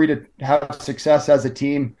 were hungry to have success as a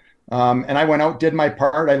team. And I went out, did my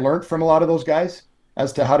part. I learned from a lot of those guys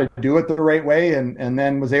as to how to do it the right way, and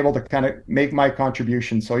then was able to kind of make my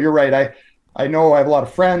contribution. So you're right. I know I have a lot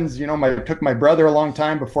of friends. It took my brother a long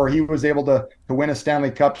time before he was able to win a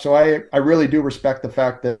Stanley Cup. So I really do respect the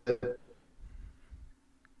fact that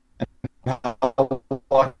how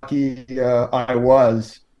lucky I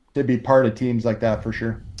was to be part of teams like that, for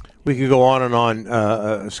sure. We could go on and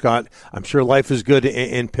on, Scott. I'm sure life is good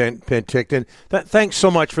in Penticton. Thanks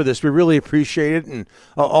so much for this. We really appreciate it, and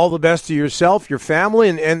all the best to yourself, your family,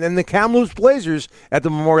 and the Kamloops Blazers at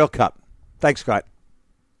the Memorial Cup. Thanks, Scott.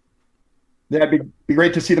 Yeah, it'd be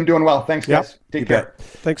great to see them doing well. Thanks, guys. Take care.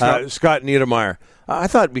 Thanks, Scott. Scott Niedermayer. I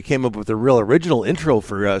thought we came up with a real original intro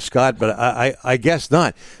for Scott, but I guess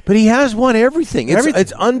not. But he has won everything.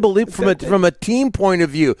 It's unbelievable from a team point of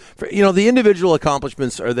view. The individual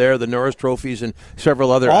accomplishments are there, the Norris trophies and several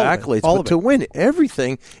other accolades, but to win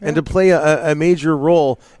everything and to play a major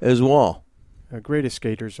role as well. Greatest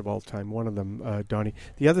skaters of all time, one of them, Donnie.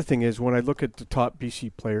 The other thing is, when I look at the top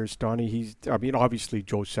BC players, Donnie, obviously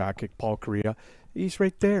Joe Sakic, Paul Kariya, he's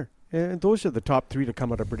right there. And those are the top 3 to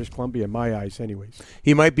come out of British Columbia, in my eyes, anyways.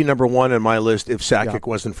 He might be number 1 on my list if Sakic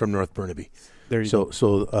wasn't from North Burnaby. There you go.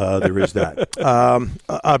 So there is that.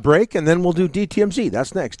 A break, and then we'll do DTMZ.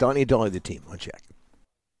 That's next. Donnie and Dolly, the team. One check.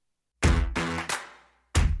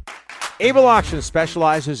 Able Auctions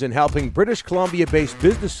specializes in helping British Columbia-based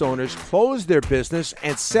business owners close their business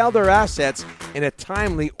and sell their assets in a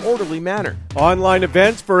timely, orderly manner. Online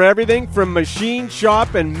events for everything from machine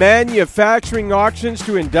shop and manufacturing auctions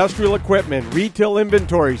to industrial equipment, retail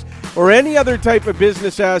inventories, or any other type of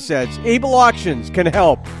business assets. Able Auctions can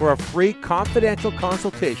help. For a free confidential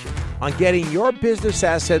consultation on getting your business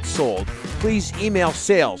assets sold, please email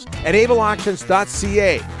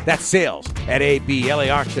sales@ableauctions.ca. That's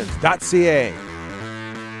sales@ablaauctions.ca.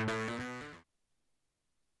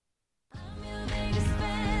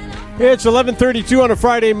 It's 11:32 on a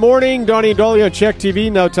Friday morning. Donnie and Dolly on Check TV.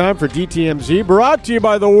 Now time for DTMZ. Brought to you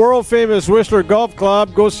by the world-famous Whistler Golf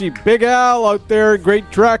Club. Go see Big Al out there.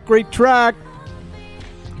 Great track, great track.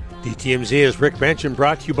 DTMZ, as Rick mentioned,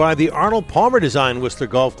 brought to you by the Arnold Palmer Design Whistler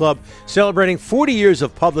Golf Club, celebrating 40 years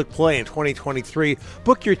of public play in 2023.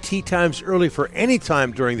 Book your tee times early for any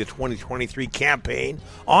time during the 2023 campaign.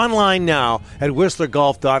 Online now at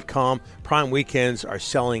whistlergolf.com. Prime weekends are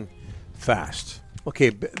selling fast.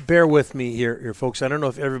 Okay, bear with me here, folks. I don't know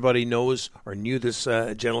if everybody knows or knew this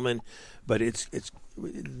gentleman, but it's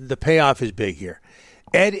the payoff is big here.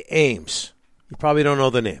 Ed Ames. You probably don't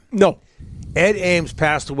know the name. No. Ed Ames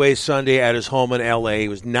passed away Sunday at his home in L.A. He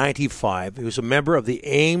was 95. He was a member of the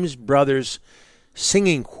Ames Brothers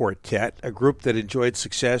Singing Quartet, a group that enjoyed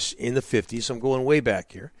success in the 50s. I'm going way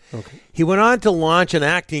back here. Okay. He went on to launch an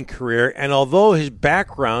acting career, and although his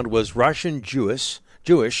background was Russian Jewish,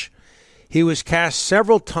 he was cast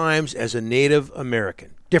several times as a Native American,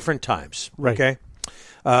 different times. Right. Okay.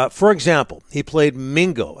 For example, he played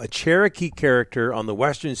Mingo, a Cherokee character on the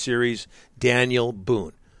Western series Daniel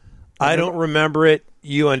Boone. I don't remember it.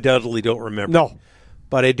 You undoubtedly don't remember it.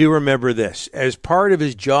 But I do remember this. As part of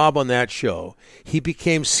his job on that show, he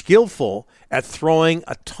became skillful at throwing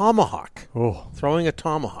a tomahawk.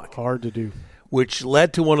 Hard to do. Which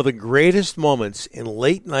led to one of the greatest moments in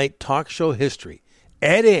late-night talk show history.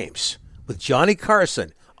 Ed Ames with Johnny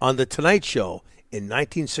Carson on The Tonight Show in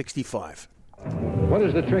 1965. What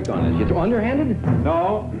is the trick on it? You throw underhanded?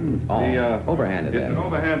 No. Overhanded. It's an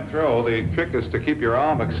overhand throw. The trick is to keep your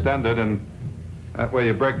arm extended and That way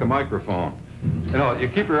you break the microphone. You know, you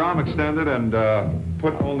keep your arm extended and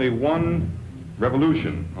put only one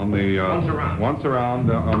revolution on the once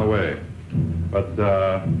around on the way. But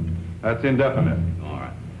that's indefinite. All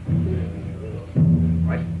right.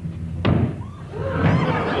 Right.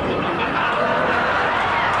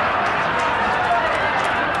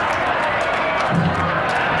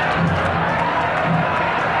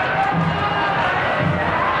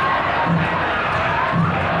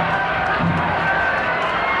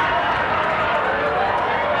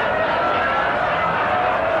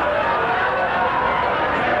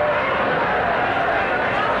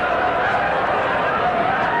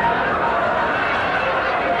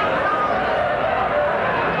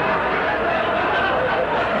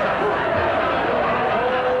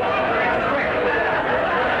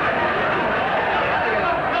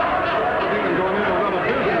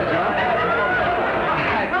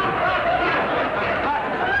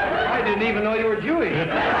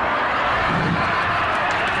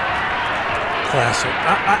 Classic.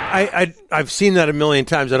 I've seen that a million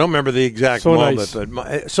times. I don't remember the exact moment. Nice.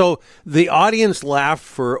 But so the audience laughed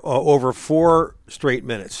for over 4 straight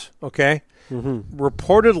minutes, okay? Mm-hmm.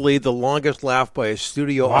 Reportedly the longest laugh by a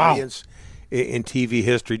studio audience in TV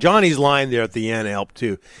history. Johnny's line there at the end helped,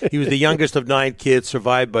 too. He was the youngest of 9 kids,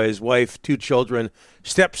 survived by his wife, 2 children,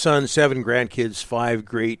 stepson, 7 grandkids, 5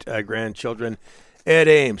 great grandchildren. Ed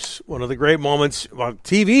Ames, one of the great moments of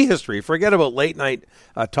TV history. Forget about late-night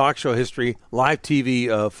talk show history. Live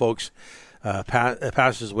TV, folks,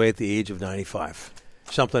 passes away at the age of 95.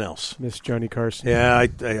 Something else. Miss Johnny Carson. Yeah, I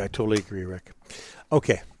totally agree, Rick.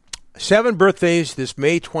 Okay, 7 birthdays this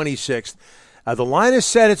May 26th. The line is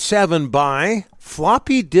set at 7 by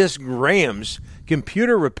Floppy Disk Graham's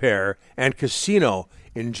Computer Repair and Casino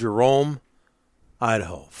in Jerome,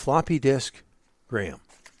 Idaho. Floppy Disk Graham.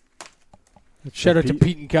 Shout out to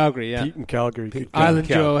Pete in Calgary, yeah. Pete in Calgary. Island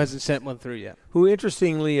Joe hasn't sent one through yet. Who,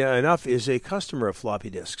 interestingly enough, is a customer of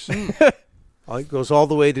floppy disks. He goes all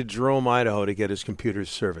the way to Jerome, Idaho to get his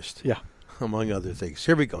computers serviced. Yeah. Among other things.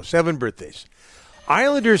 Here we go. 7 birthdays.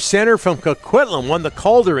 Islanders center from Coquitlam won the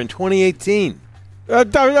Calder in 2018.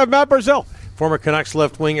 Matt Barzell. Former Canucks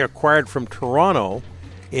left winger acquired from Toronto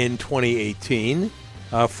in 2018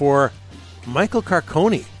 for Michael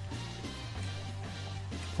Carconi.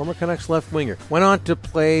 Former Canucks left winger. Went on to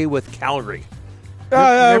play with Calgary.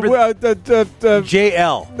 JL.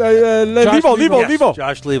 Levo.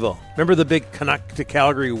 Josh Levo. Remember the big Canuck to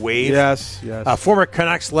Calgary wave? Yes. Former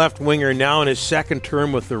Canucks left winger, now in his second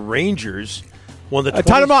term with the Rangers, won the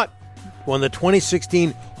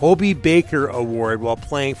 2016 Hobie Baker Award while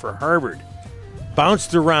playing for Harvard.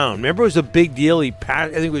 Bounced around. Remember, it was a big deal. I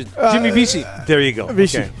think it was Jimmy Vesey. There you go.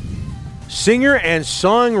 Vesey. Okay. Singer and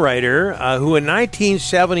songwriter who in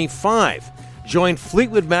 1975 joined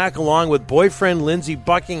Fleetwood Mac along with boyfriend Lindsay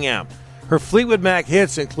Buckingham. Her Fleetwood Mac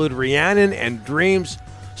hits include Rhiannon and Dreams.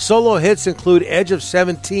 Solo hits include Edge of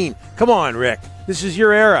 17. Come on, Rick. This is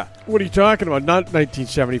your era. What are you talking about? Not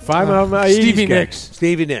 1975. Stevie Nicks.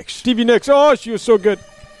 Stevie Nicks. Oh, she was so good.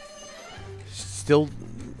 Still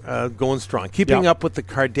going strong. Keeping up with the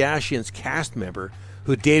Kardashians cast member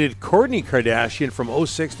who dated Kourtney Kardashian from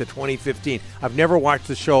 2006 to 2015. I've never watched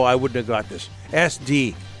the show. I wouldn't have got this.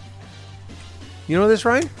 SD. You know this,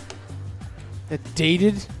 Ryan? That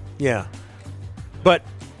dated? Yeah. But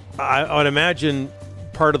I would imagine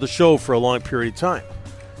part of the show for a long period of time.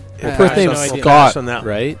 First name is Scott,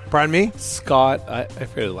 right? Pardon me? Scott. I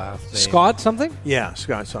forget his last name. Scott something? Yeah,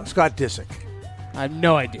 Scott Disick. I have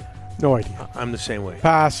no idea. No idea. I'm the same way.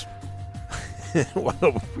 Pass.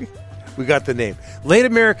 We got the name. Late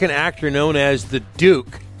American actor known as the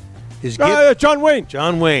Duke is John Wayne.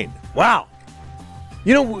 John Wayne. Wow.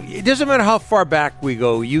 You know, it doesn't matter how far back we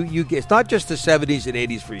go. You it's not just the 70s and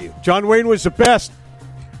 80s for you. John Wayne was the best.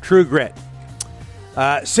 True Grit.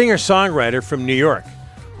 Singer-songwriter from New York,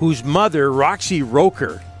 whose mother, Roxy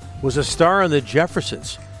Roker, was a star on The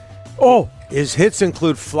Jeffersons. Oh. His hits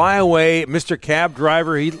include Fly Away, Mr. Cab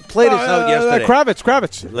Driver. He played us out yesterday.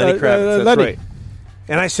 Kravitz. Lenny Kravitz, that's Lenny. right.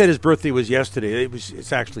 And I said his birthday was yesterday.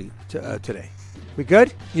 It's actually today. We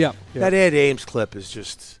good? Yeah. That Ed Ames clip is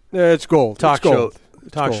just it's gold. Talk gold.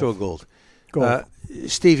 show gold. Gold.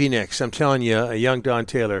 Stevie Nicks. I'm telling you, a young Don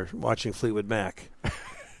Taylor watching Fleetwood Mac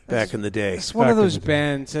back in the day. It's one of those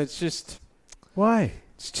bands that's just why.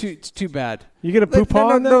 It's too bad. You gonna poop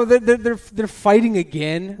on No, they're fighting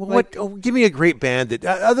again. Well, give me a great band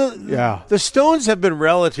that. The Stones have been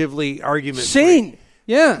relatively argument. Sing.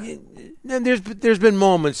 Yeah. And there's been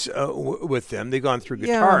moments with them. They've gone through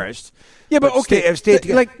guitarists. Yeah, but okay. Have stayed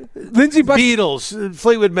together. Like Lindsay Beatles,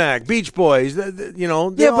 Fleetwood Mac, Beach Boys, they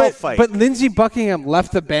all fight. But Lindsey Buckingham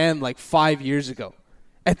left the band like 5 years ago.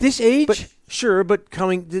 At this age? But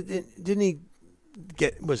coming, didn't he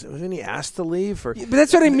wasn't he asked to leave? Or? But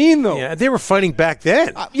that's what I mean, though. Yeah, they were fighting back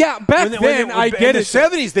then. I get it. In the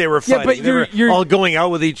 70s, they were fighting. Yeah, but they were all going out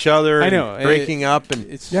with each other. I know. And breaking up.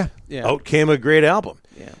 And out came a great album.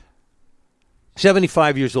 Yeah.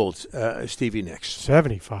 75 years old, Stevie Nicks.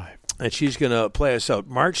 75. And she's going to play us out.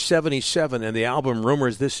 March 77, and the album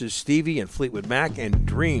Rumors. This is Stevie and Fleetwood Mac and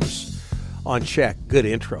Dreams on Check. Good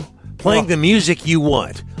intro. Playing the music you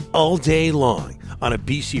want all day long on a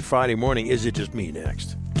BC Friday morning. Is It Just Me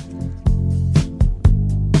next?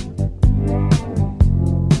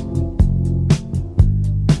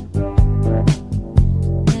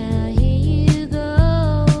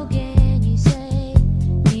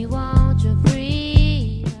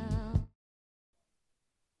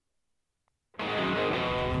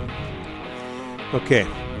 Okay.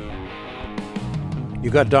 You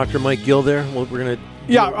got Dr. Mike Gill there? Well, we're going to...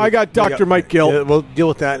 Yeah, I got Dr. Mike Gill. We'll deal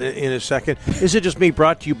with that in a second. Is It Just Me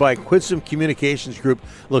brought to you by Quinsam Communications Group,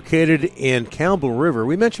 located in Campbell River.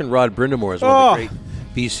 We mentioned Rod Brindamore as one of the great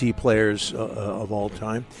BC players of all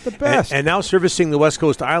time. The best. And now servicing the West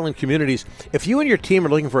Coast Island communities. If you and your team are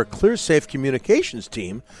looking for a clear, safe communications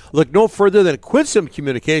team, look no further than Quinsam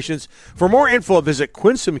Communications. For more info, visit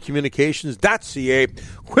quinsamcommunications.ca.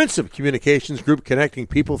 Quinsam Communications Group, connecting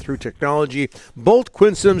people through technology. Both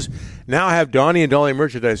Quinsams now have Donnie and Dolly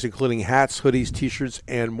merchandise, including hats, hoodies, T-shirts,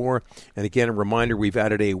 and more. And again, a reminder, we've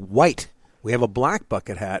added a white. We have a black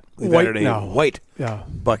bucket hat. We've added a white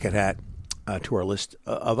bucket hat to our list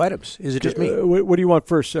of items. Is it just me? What do you want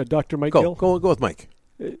first, Dr. Mike Gill? Go with Mike.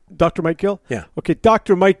 Dr. Mike Gill? Yeah. Okay,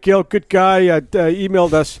 Dr. Mike Gill, good guy,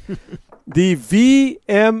 emailed us. The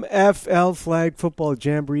VMFL Flag Football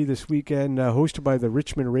Jamboree this weekend, hosted by the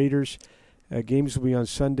Richmond Raiders. Games will be on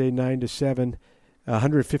Sunday, 9 to 7.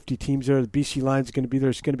 150 teams there. The BC Lions going to be there.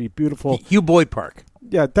 It's going to be beautiful. Hugh Boyd Park.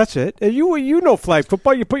 Yeah, that's it. You know flag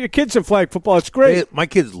football. You put your kids in flag football. It's great. My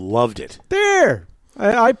kids loved it. There.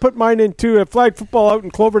 I put mine in, too. At flag football out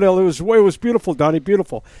in Cloverdale. It was beautiful, Donnie.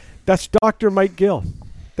 Beautiful. That's Dr. Mike Gill.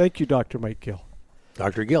 Thank you, Dr. Mike Gill.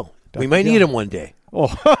 Dr. Gill. We might need him one day.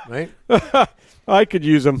 Oh, right? I could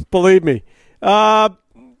use him. Believe me.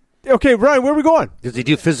 Okay, Ryan, where are we going? Does he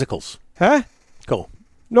do physicals? Huh? Go.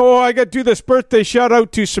 No, I got to do this birthday shout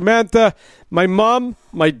out to Samantha. My mom,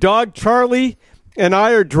 my dog Charlie, and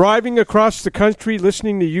I are driving across the country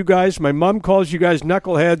listening to you guys. My mom calls you guys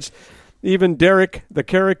knuckleheads. Even Derek, the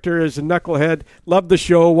character, is a knucklehead. Love the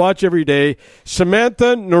show. Watch every day.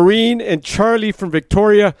 Samantha, Noreen, and Charlie from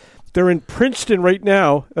Victoria. They're in Princeton right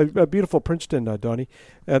now. A beautiful Princeton, Donnie.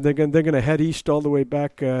 They're going to head east all the way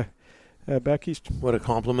back east. What a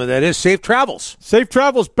compliment that is. Safe travels. Safe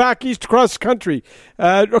travels back east across the country.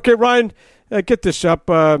 Okay, Ryan, get this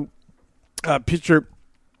up. Picture.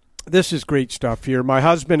 This is great stuff here. My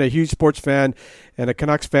husband, a huge sports fan and a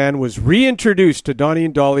Canucks fan, was reintroduced to Donnie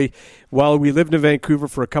and Dolly while we lived in Vancouver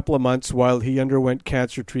for a couple of months while he underwent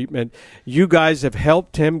cancer treatment. You guys have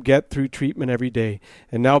helped him get through treatment every day.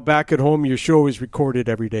 And now back at home, your show is recorded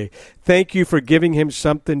every day. Thank you for giving him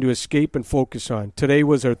something to escape and focus on. Today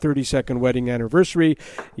was our 32nd wedding anniversary.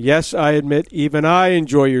 Yes, I admit, even I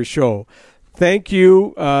enjoy your show. Thank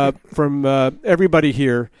you from everybody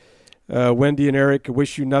here. Wendy and Eric, I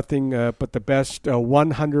wish you nothing but the best,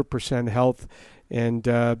 100% health, and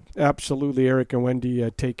absolutely, Eric and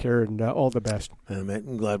Wendy, take care and all the best.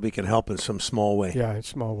 I'm glad we can help in some small way. Yeah, in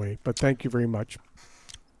small way, but thank you very much.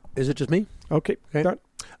 Is it just me? Okay. Done.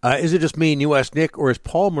 Is it just me and you ask Nick, or is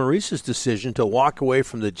Paul Maurice's decision to walk away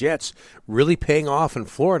from the Jets really paying off in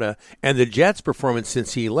Florida, and the Jets' performance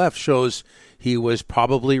since he left shows he was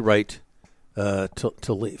probably right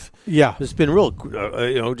to leave? Yeah. It's been real,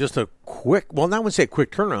 just a quick, well, I wouldn't say a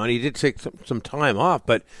quick turnaround. He did take some time off,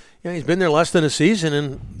 but he's been there less than a season,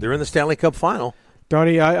 and they're in the Stanley Cup final.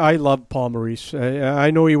 Donnie, I love Paul Maurice.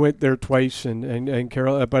 I know he went there twice, and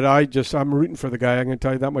Carol, but I'm rooting for the guy. I'm going to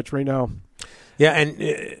tell you that much right now. Yeah, and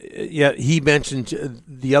he mentioned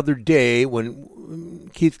the other day when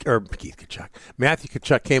Matthew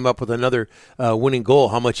Tkachuk came up with another winning goal,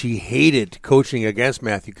 how much he hated coaching against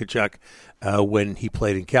Matthew Tkachuk when he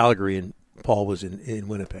played in Calgary and Paul was in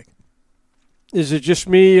Winnipeg. Is it just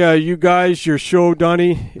me? You guys, your show,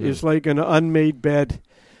 Donnie, is like an unmade bed.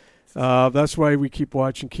 That's why we keep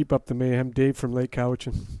watching. Keep up the mayhem. Dave from Lake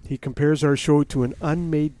Cowichan. He compares our show to an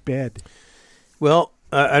unmade bed. Well,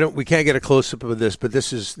 we can't get a close up of this, but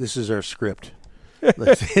this is our script.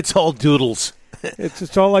 It's all doodles.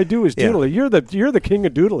 It's all I do is doodle. You're the king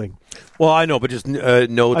of doodling. Well, I know, but just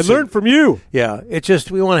notes. I learned from you. Yeah, it's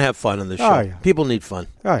just we want to have fun on this show. Oh, yeah. People need fun.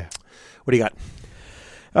 Oh, yeah. What do you got?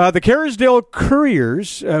 The Kerrisdale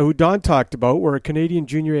Couriers, who Don talked about, were a Canadian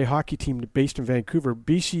Junior A hockey team based in Vancouver.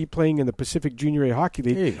 BC playing in the Pacific Junior A Hockey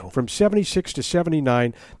League from 76 to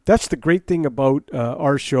 79. That's the great thing about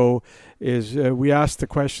our show is we asked the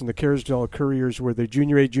question, the Kerrisdale Couriers were the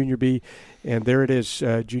Junior A, Junior B, and there it is,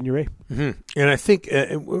 Junior A. Mm-hmm. And I think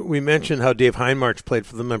we mentioned how Dave Heinmarch played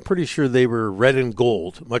for them. I'm pretty sure they were red and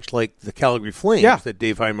gold, much like the Calgary Flames that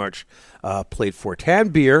Dave Heinmarch played for. Tan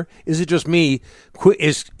Beer, is it just me?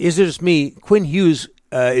 Is it just me? Quinn Hughes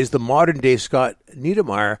is the modern-day Scott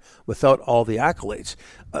Niedermayer without all the accolades.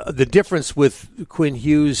 The difference with Quinn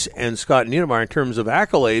Hughes and Scott Niedermayer in terms of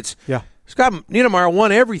accolades, Scott Niedermayer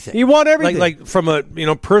won everything. He won everything, like from a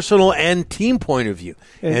personal and team point of view.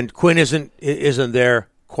 And Quinn isn't there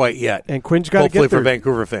quite yet. And Quinn's got to get there. Hopefully for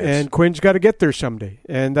Vancouver fans. And Quinn's got to get there someday.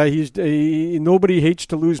 And nobody hates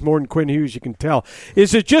to lose more than Quinn Hughes, you can tell.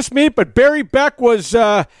 Is it just me? But Barry Beck was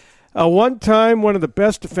one time one of the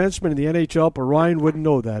best defensemen in the NHL, but Ryan wouldn't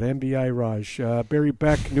know that. MBI Raj. Barry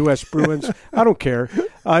Beck, New West Bruins. I don't care.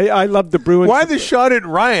 I love the Bruins. Why the shot at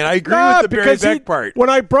Ryan? I agree with the Barry Beck part. When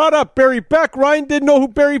I brought up Barry Beck, Ryan didn't know who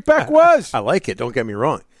Barry Beck was. I like it. Don't get me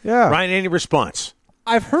wrong. Yeah. Ryan, any response?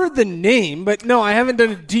 I've heard the name, but no, I haven't done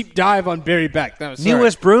a deep dive on Barry Beck. No, sorry. New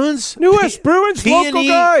West Bruins? New West Bruins, local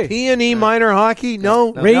guy. P&E minor hockey?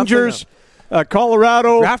 No. Rangers,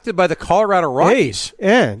 Colorado. Drafted by the Colorado Rockies.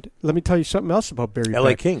 And let me tell you something else about Barry Beck.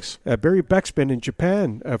 LA Kings. Barry Beck's been in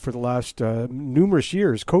Japan for the last numerous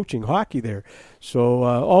years coaching hockey there. So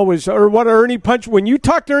Ernie Punch. When you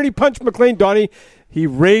talk to Ernie Punch McLean, Donnie, he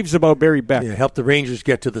raves about Barry Beck. Yeah, helped the Rangers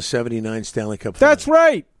get to the 79 Stanley Cup final. That's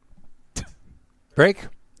right. Break?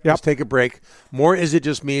 Yep. Let's take a break. More Is It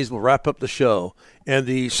Just Me's. We'll wrap up the show. And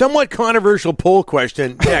the somewhat controversial poll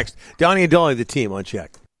question next. Donnie and Dolly, the team on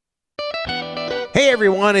Check. Hey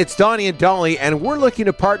everyone, it's Donnie and Dolly, and we're looking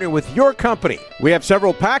to partner with your company. We have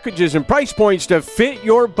several packages and price points to fit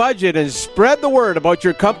your budget and spread the word about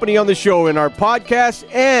your company on the show in our podcast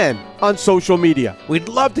and on social media. We'd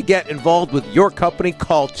love to get involved with your company.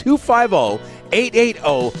 Call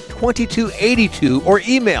 250-880-2282 or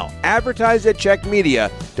email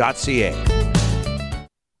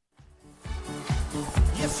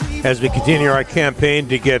advertise@checkmedia.ca. As we continue our campaign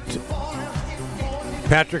to get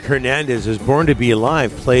Patrick Hernandez is Born to Be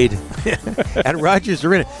Alive played at Rogers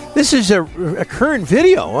Arena. This is a current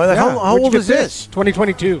video. How old is this?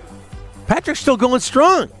 2022. Patrick's still going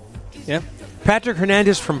strong. Yeah. Patrick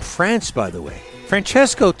Hernandez from France, by the way.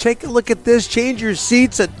 Francesco, take a look at this. Change your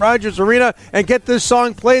seats at Rogers Arena and get this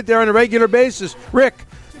song played there on a regular basis. Rick,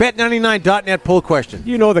 Bet99.net poll question.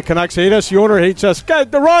 You know the Canucks hate us. The owner hates us.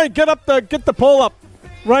 Ryan, get the poll up.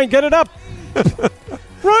 Ryan, get it up.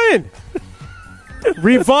 Ryan.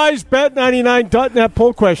 Revised Bet99.net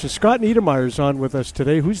poll question. Scott Niedermayer is on with us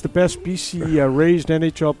today. Who's the best BC raised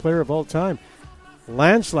NHL player of all time?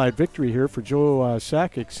 Landslide victory here for Joe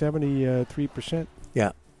Sakic, 73%.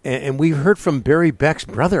 Yeah, and we heard from Barry Beck's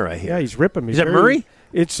brother, I hear. Yeah, he's ripping me. Is that Murray?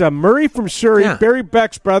 It's Murray from Surrey, Barry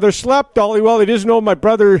Beck's brother. Slap Dolly. Well, he doesn't know my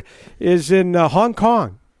brother is in Hong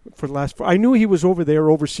Kong for the last. I knew he was over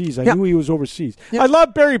there overseas. I knew he was overseas. I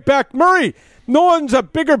love Barry Beck. Murray. No one's a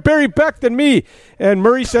bigger Barry Beck than me. And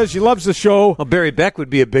Murray says he loves the show. Well, Barry Beck would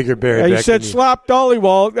be a bigger Barry Beck. He said, slap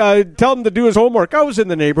Dollywall. Tell him to do his homework. I was in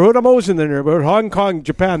the neighborhood. I'm always in the neighborhood. Hong Kong,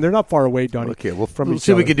 Japan. They're not far away, Donnie. Okay, we'll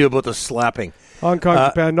see what we can do about the slapping. Hong Kong,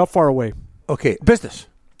 Japan, not far away. Okay, business.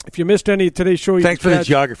 If you missed any of today's show, thanks for the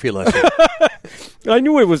geography lesson. I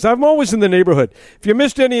knew it was. I'm always in the neighborhood. If you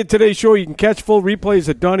missed any of today's show, you can catch full replays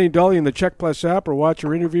at Donnie and Dolly in the Check Plus app or watch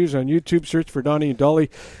our interviews on YouTube. Search for Donnie and Dolly.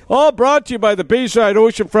 All brought to you by the Bayside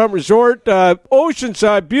Oceanfront Resort.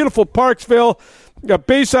 Oceanside, beautiful Parksville.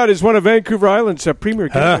 Bayside is one of Vancouver Island's premier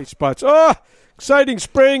getaway spots. Exciting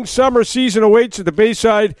spring, summer season awaits at the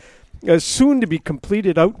Bayside. A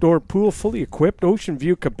soon-to-be-completed outdoor pool, fully equipped, Ocean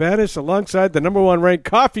View Cabanas, alongside the number one ranked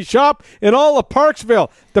coffee shop in all of Parksville.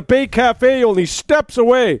 The Bay Cafe, only steps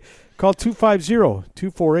away. Call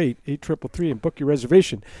 250-248-8333 and book your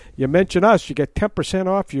reservation. You mention us, you get 10%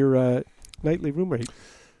 off your nightly room rate.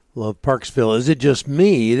 Love Parksville. Is it just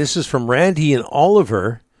me? This is from Randy and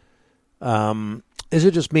Oliver. Is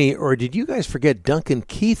it just me, or did you guys forget Duncan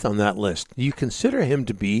Keith on that list? Do you consider him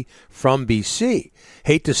to be from BC?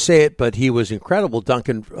 Hate to say it, but he was incredible.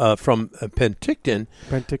 Duncan from Penticton.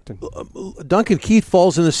 Duncan Keith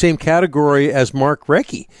falls in the same category as Mark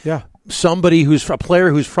Recchi. Yeah. Somebody who's a player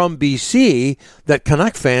who's from BC that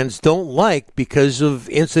Canuck fans don't like because of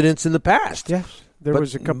incidents in the past. Yes. There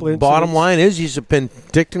was a couple of bottom line is he's a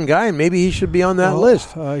Penticton guy, and maybe he should be on that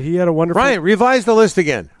list. He had a wonderful... Ryan, revise the list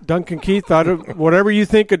again. Duncan Keith, whatever you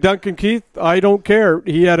think of Duncan Keith, I don't care.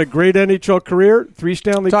 He had a great NHL career, 3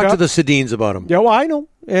 Stanley Cups. Talk to the Sedins about him. Yeah, well, I know.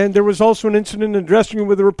 And there was also an incident in the dressing room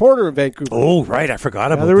with a reporter in Vancouver. Oh, right. I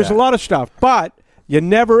forgot about that. There was a lot of stuff. But you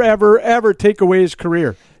never, ever, ever take away his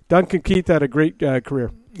career. Duncan Keith had a great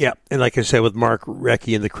career. Yeah, and like I said, with Mark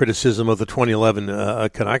Recchi and the criticism of the 2011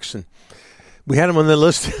 Canucks, and we had him on the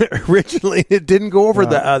list originally. It didn't go over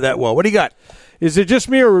that well. What do you got? Is it just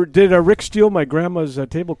me, or did Rick steal my grandma's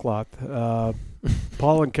tablecloth?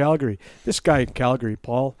 Paul in Calgary. This guy in Calgary,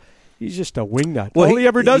 Paul, he's just a wingnut. Well, all he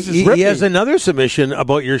ever does is rip He has another submission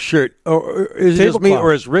about your shirt. Or is it just me,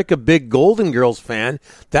 or is Rick a big Golden Girls fan?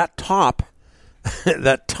 That top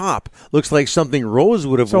looks like something Rose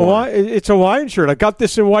would have worn. It's a Hawaiian shirt. I got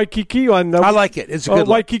this in Waikiki on. I like it. It's a good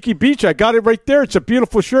Waikiki Beach. I got it right there. It's a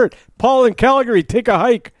beautiful shirt. Paul in Calgary, take a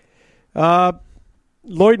hike.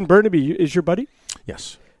 Lloyd and Burnaby is your buddy?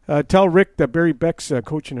 Yes. Tell Rick that Barry Beck's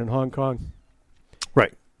coaching in Hong Kong.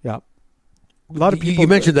 Right. Yeah. A lot of people. You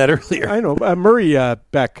mentioned that earlier. I know. Murray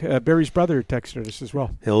Beck, Barry's brother, texted us as well.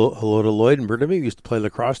 Hello to Lloyd and Burnaby. We used to play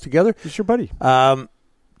lacrosse together. He's your buddy.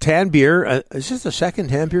 Tan beer. Is this the second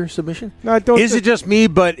Tan beer submission? No, I don't. Is it just me,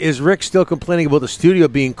 but is Rick still complaining about the studio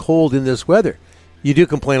being cold in this weather? You do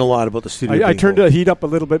complain a lot about the studio I turned the heat up a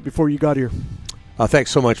little bit before you got here. Thanks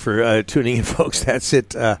so much for tuning in, folks. That's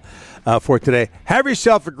it for today. Have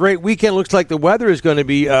yourself a great weekend. Looks like the weather is going to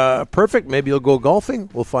be perfect. Maybe you'll go golfing.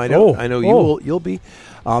 We'll find out. I know you will. You'll be.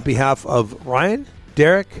 On behalf of Ryan,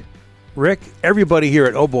 Derek, Rick, everybody here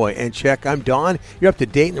at Oh Boy and Check, I'm Don. You're up to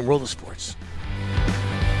date in the world of sports.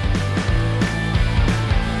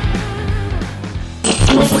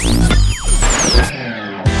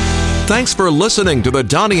 Thanks for listening to the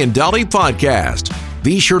Donnie and Dolly podcast.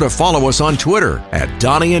 Be sure to follow us on Twitter at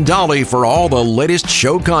Donnie and Dolly for all the latest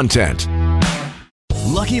show content.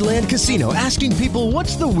 Lucky Land Casino, asking people,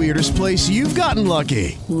 what's the weirdest place you've gotten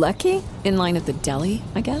lucky? Lucky? In line at the deli,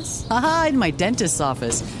 I guess? Aha, in my dentist's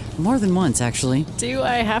office. More than once, actually. Do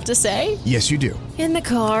I have to say? Yes, you do. In the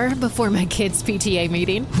car before my kids' PTA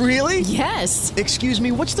meeting. Really? Yes. Excuse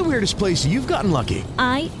me, what's the weirdest place you've gotten lucky?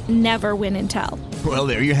 I never win and tell. Well,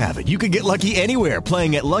 there you have it. You can get lucky anywhere,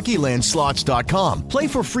 playing at LuckyLandSlots.com. Play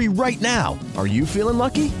for free right now. Are you feeling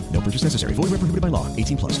lucky? No purchase necessary. Void where prohibited by law.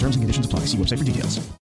 18+. Terms and conditions apply. See website for details.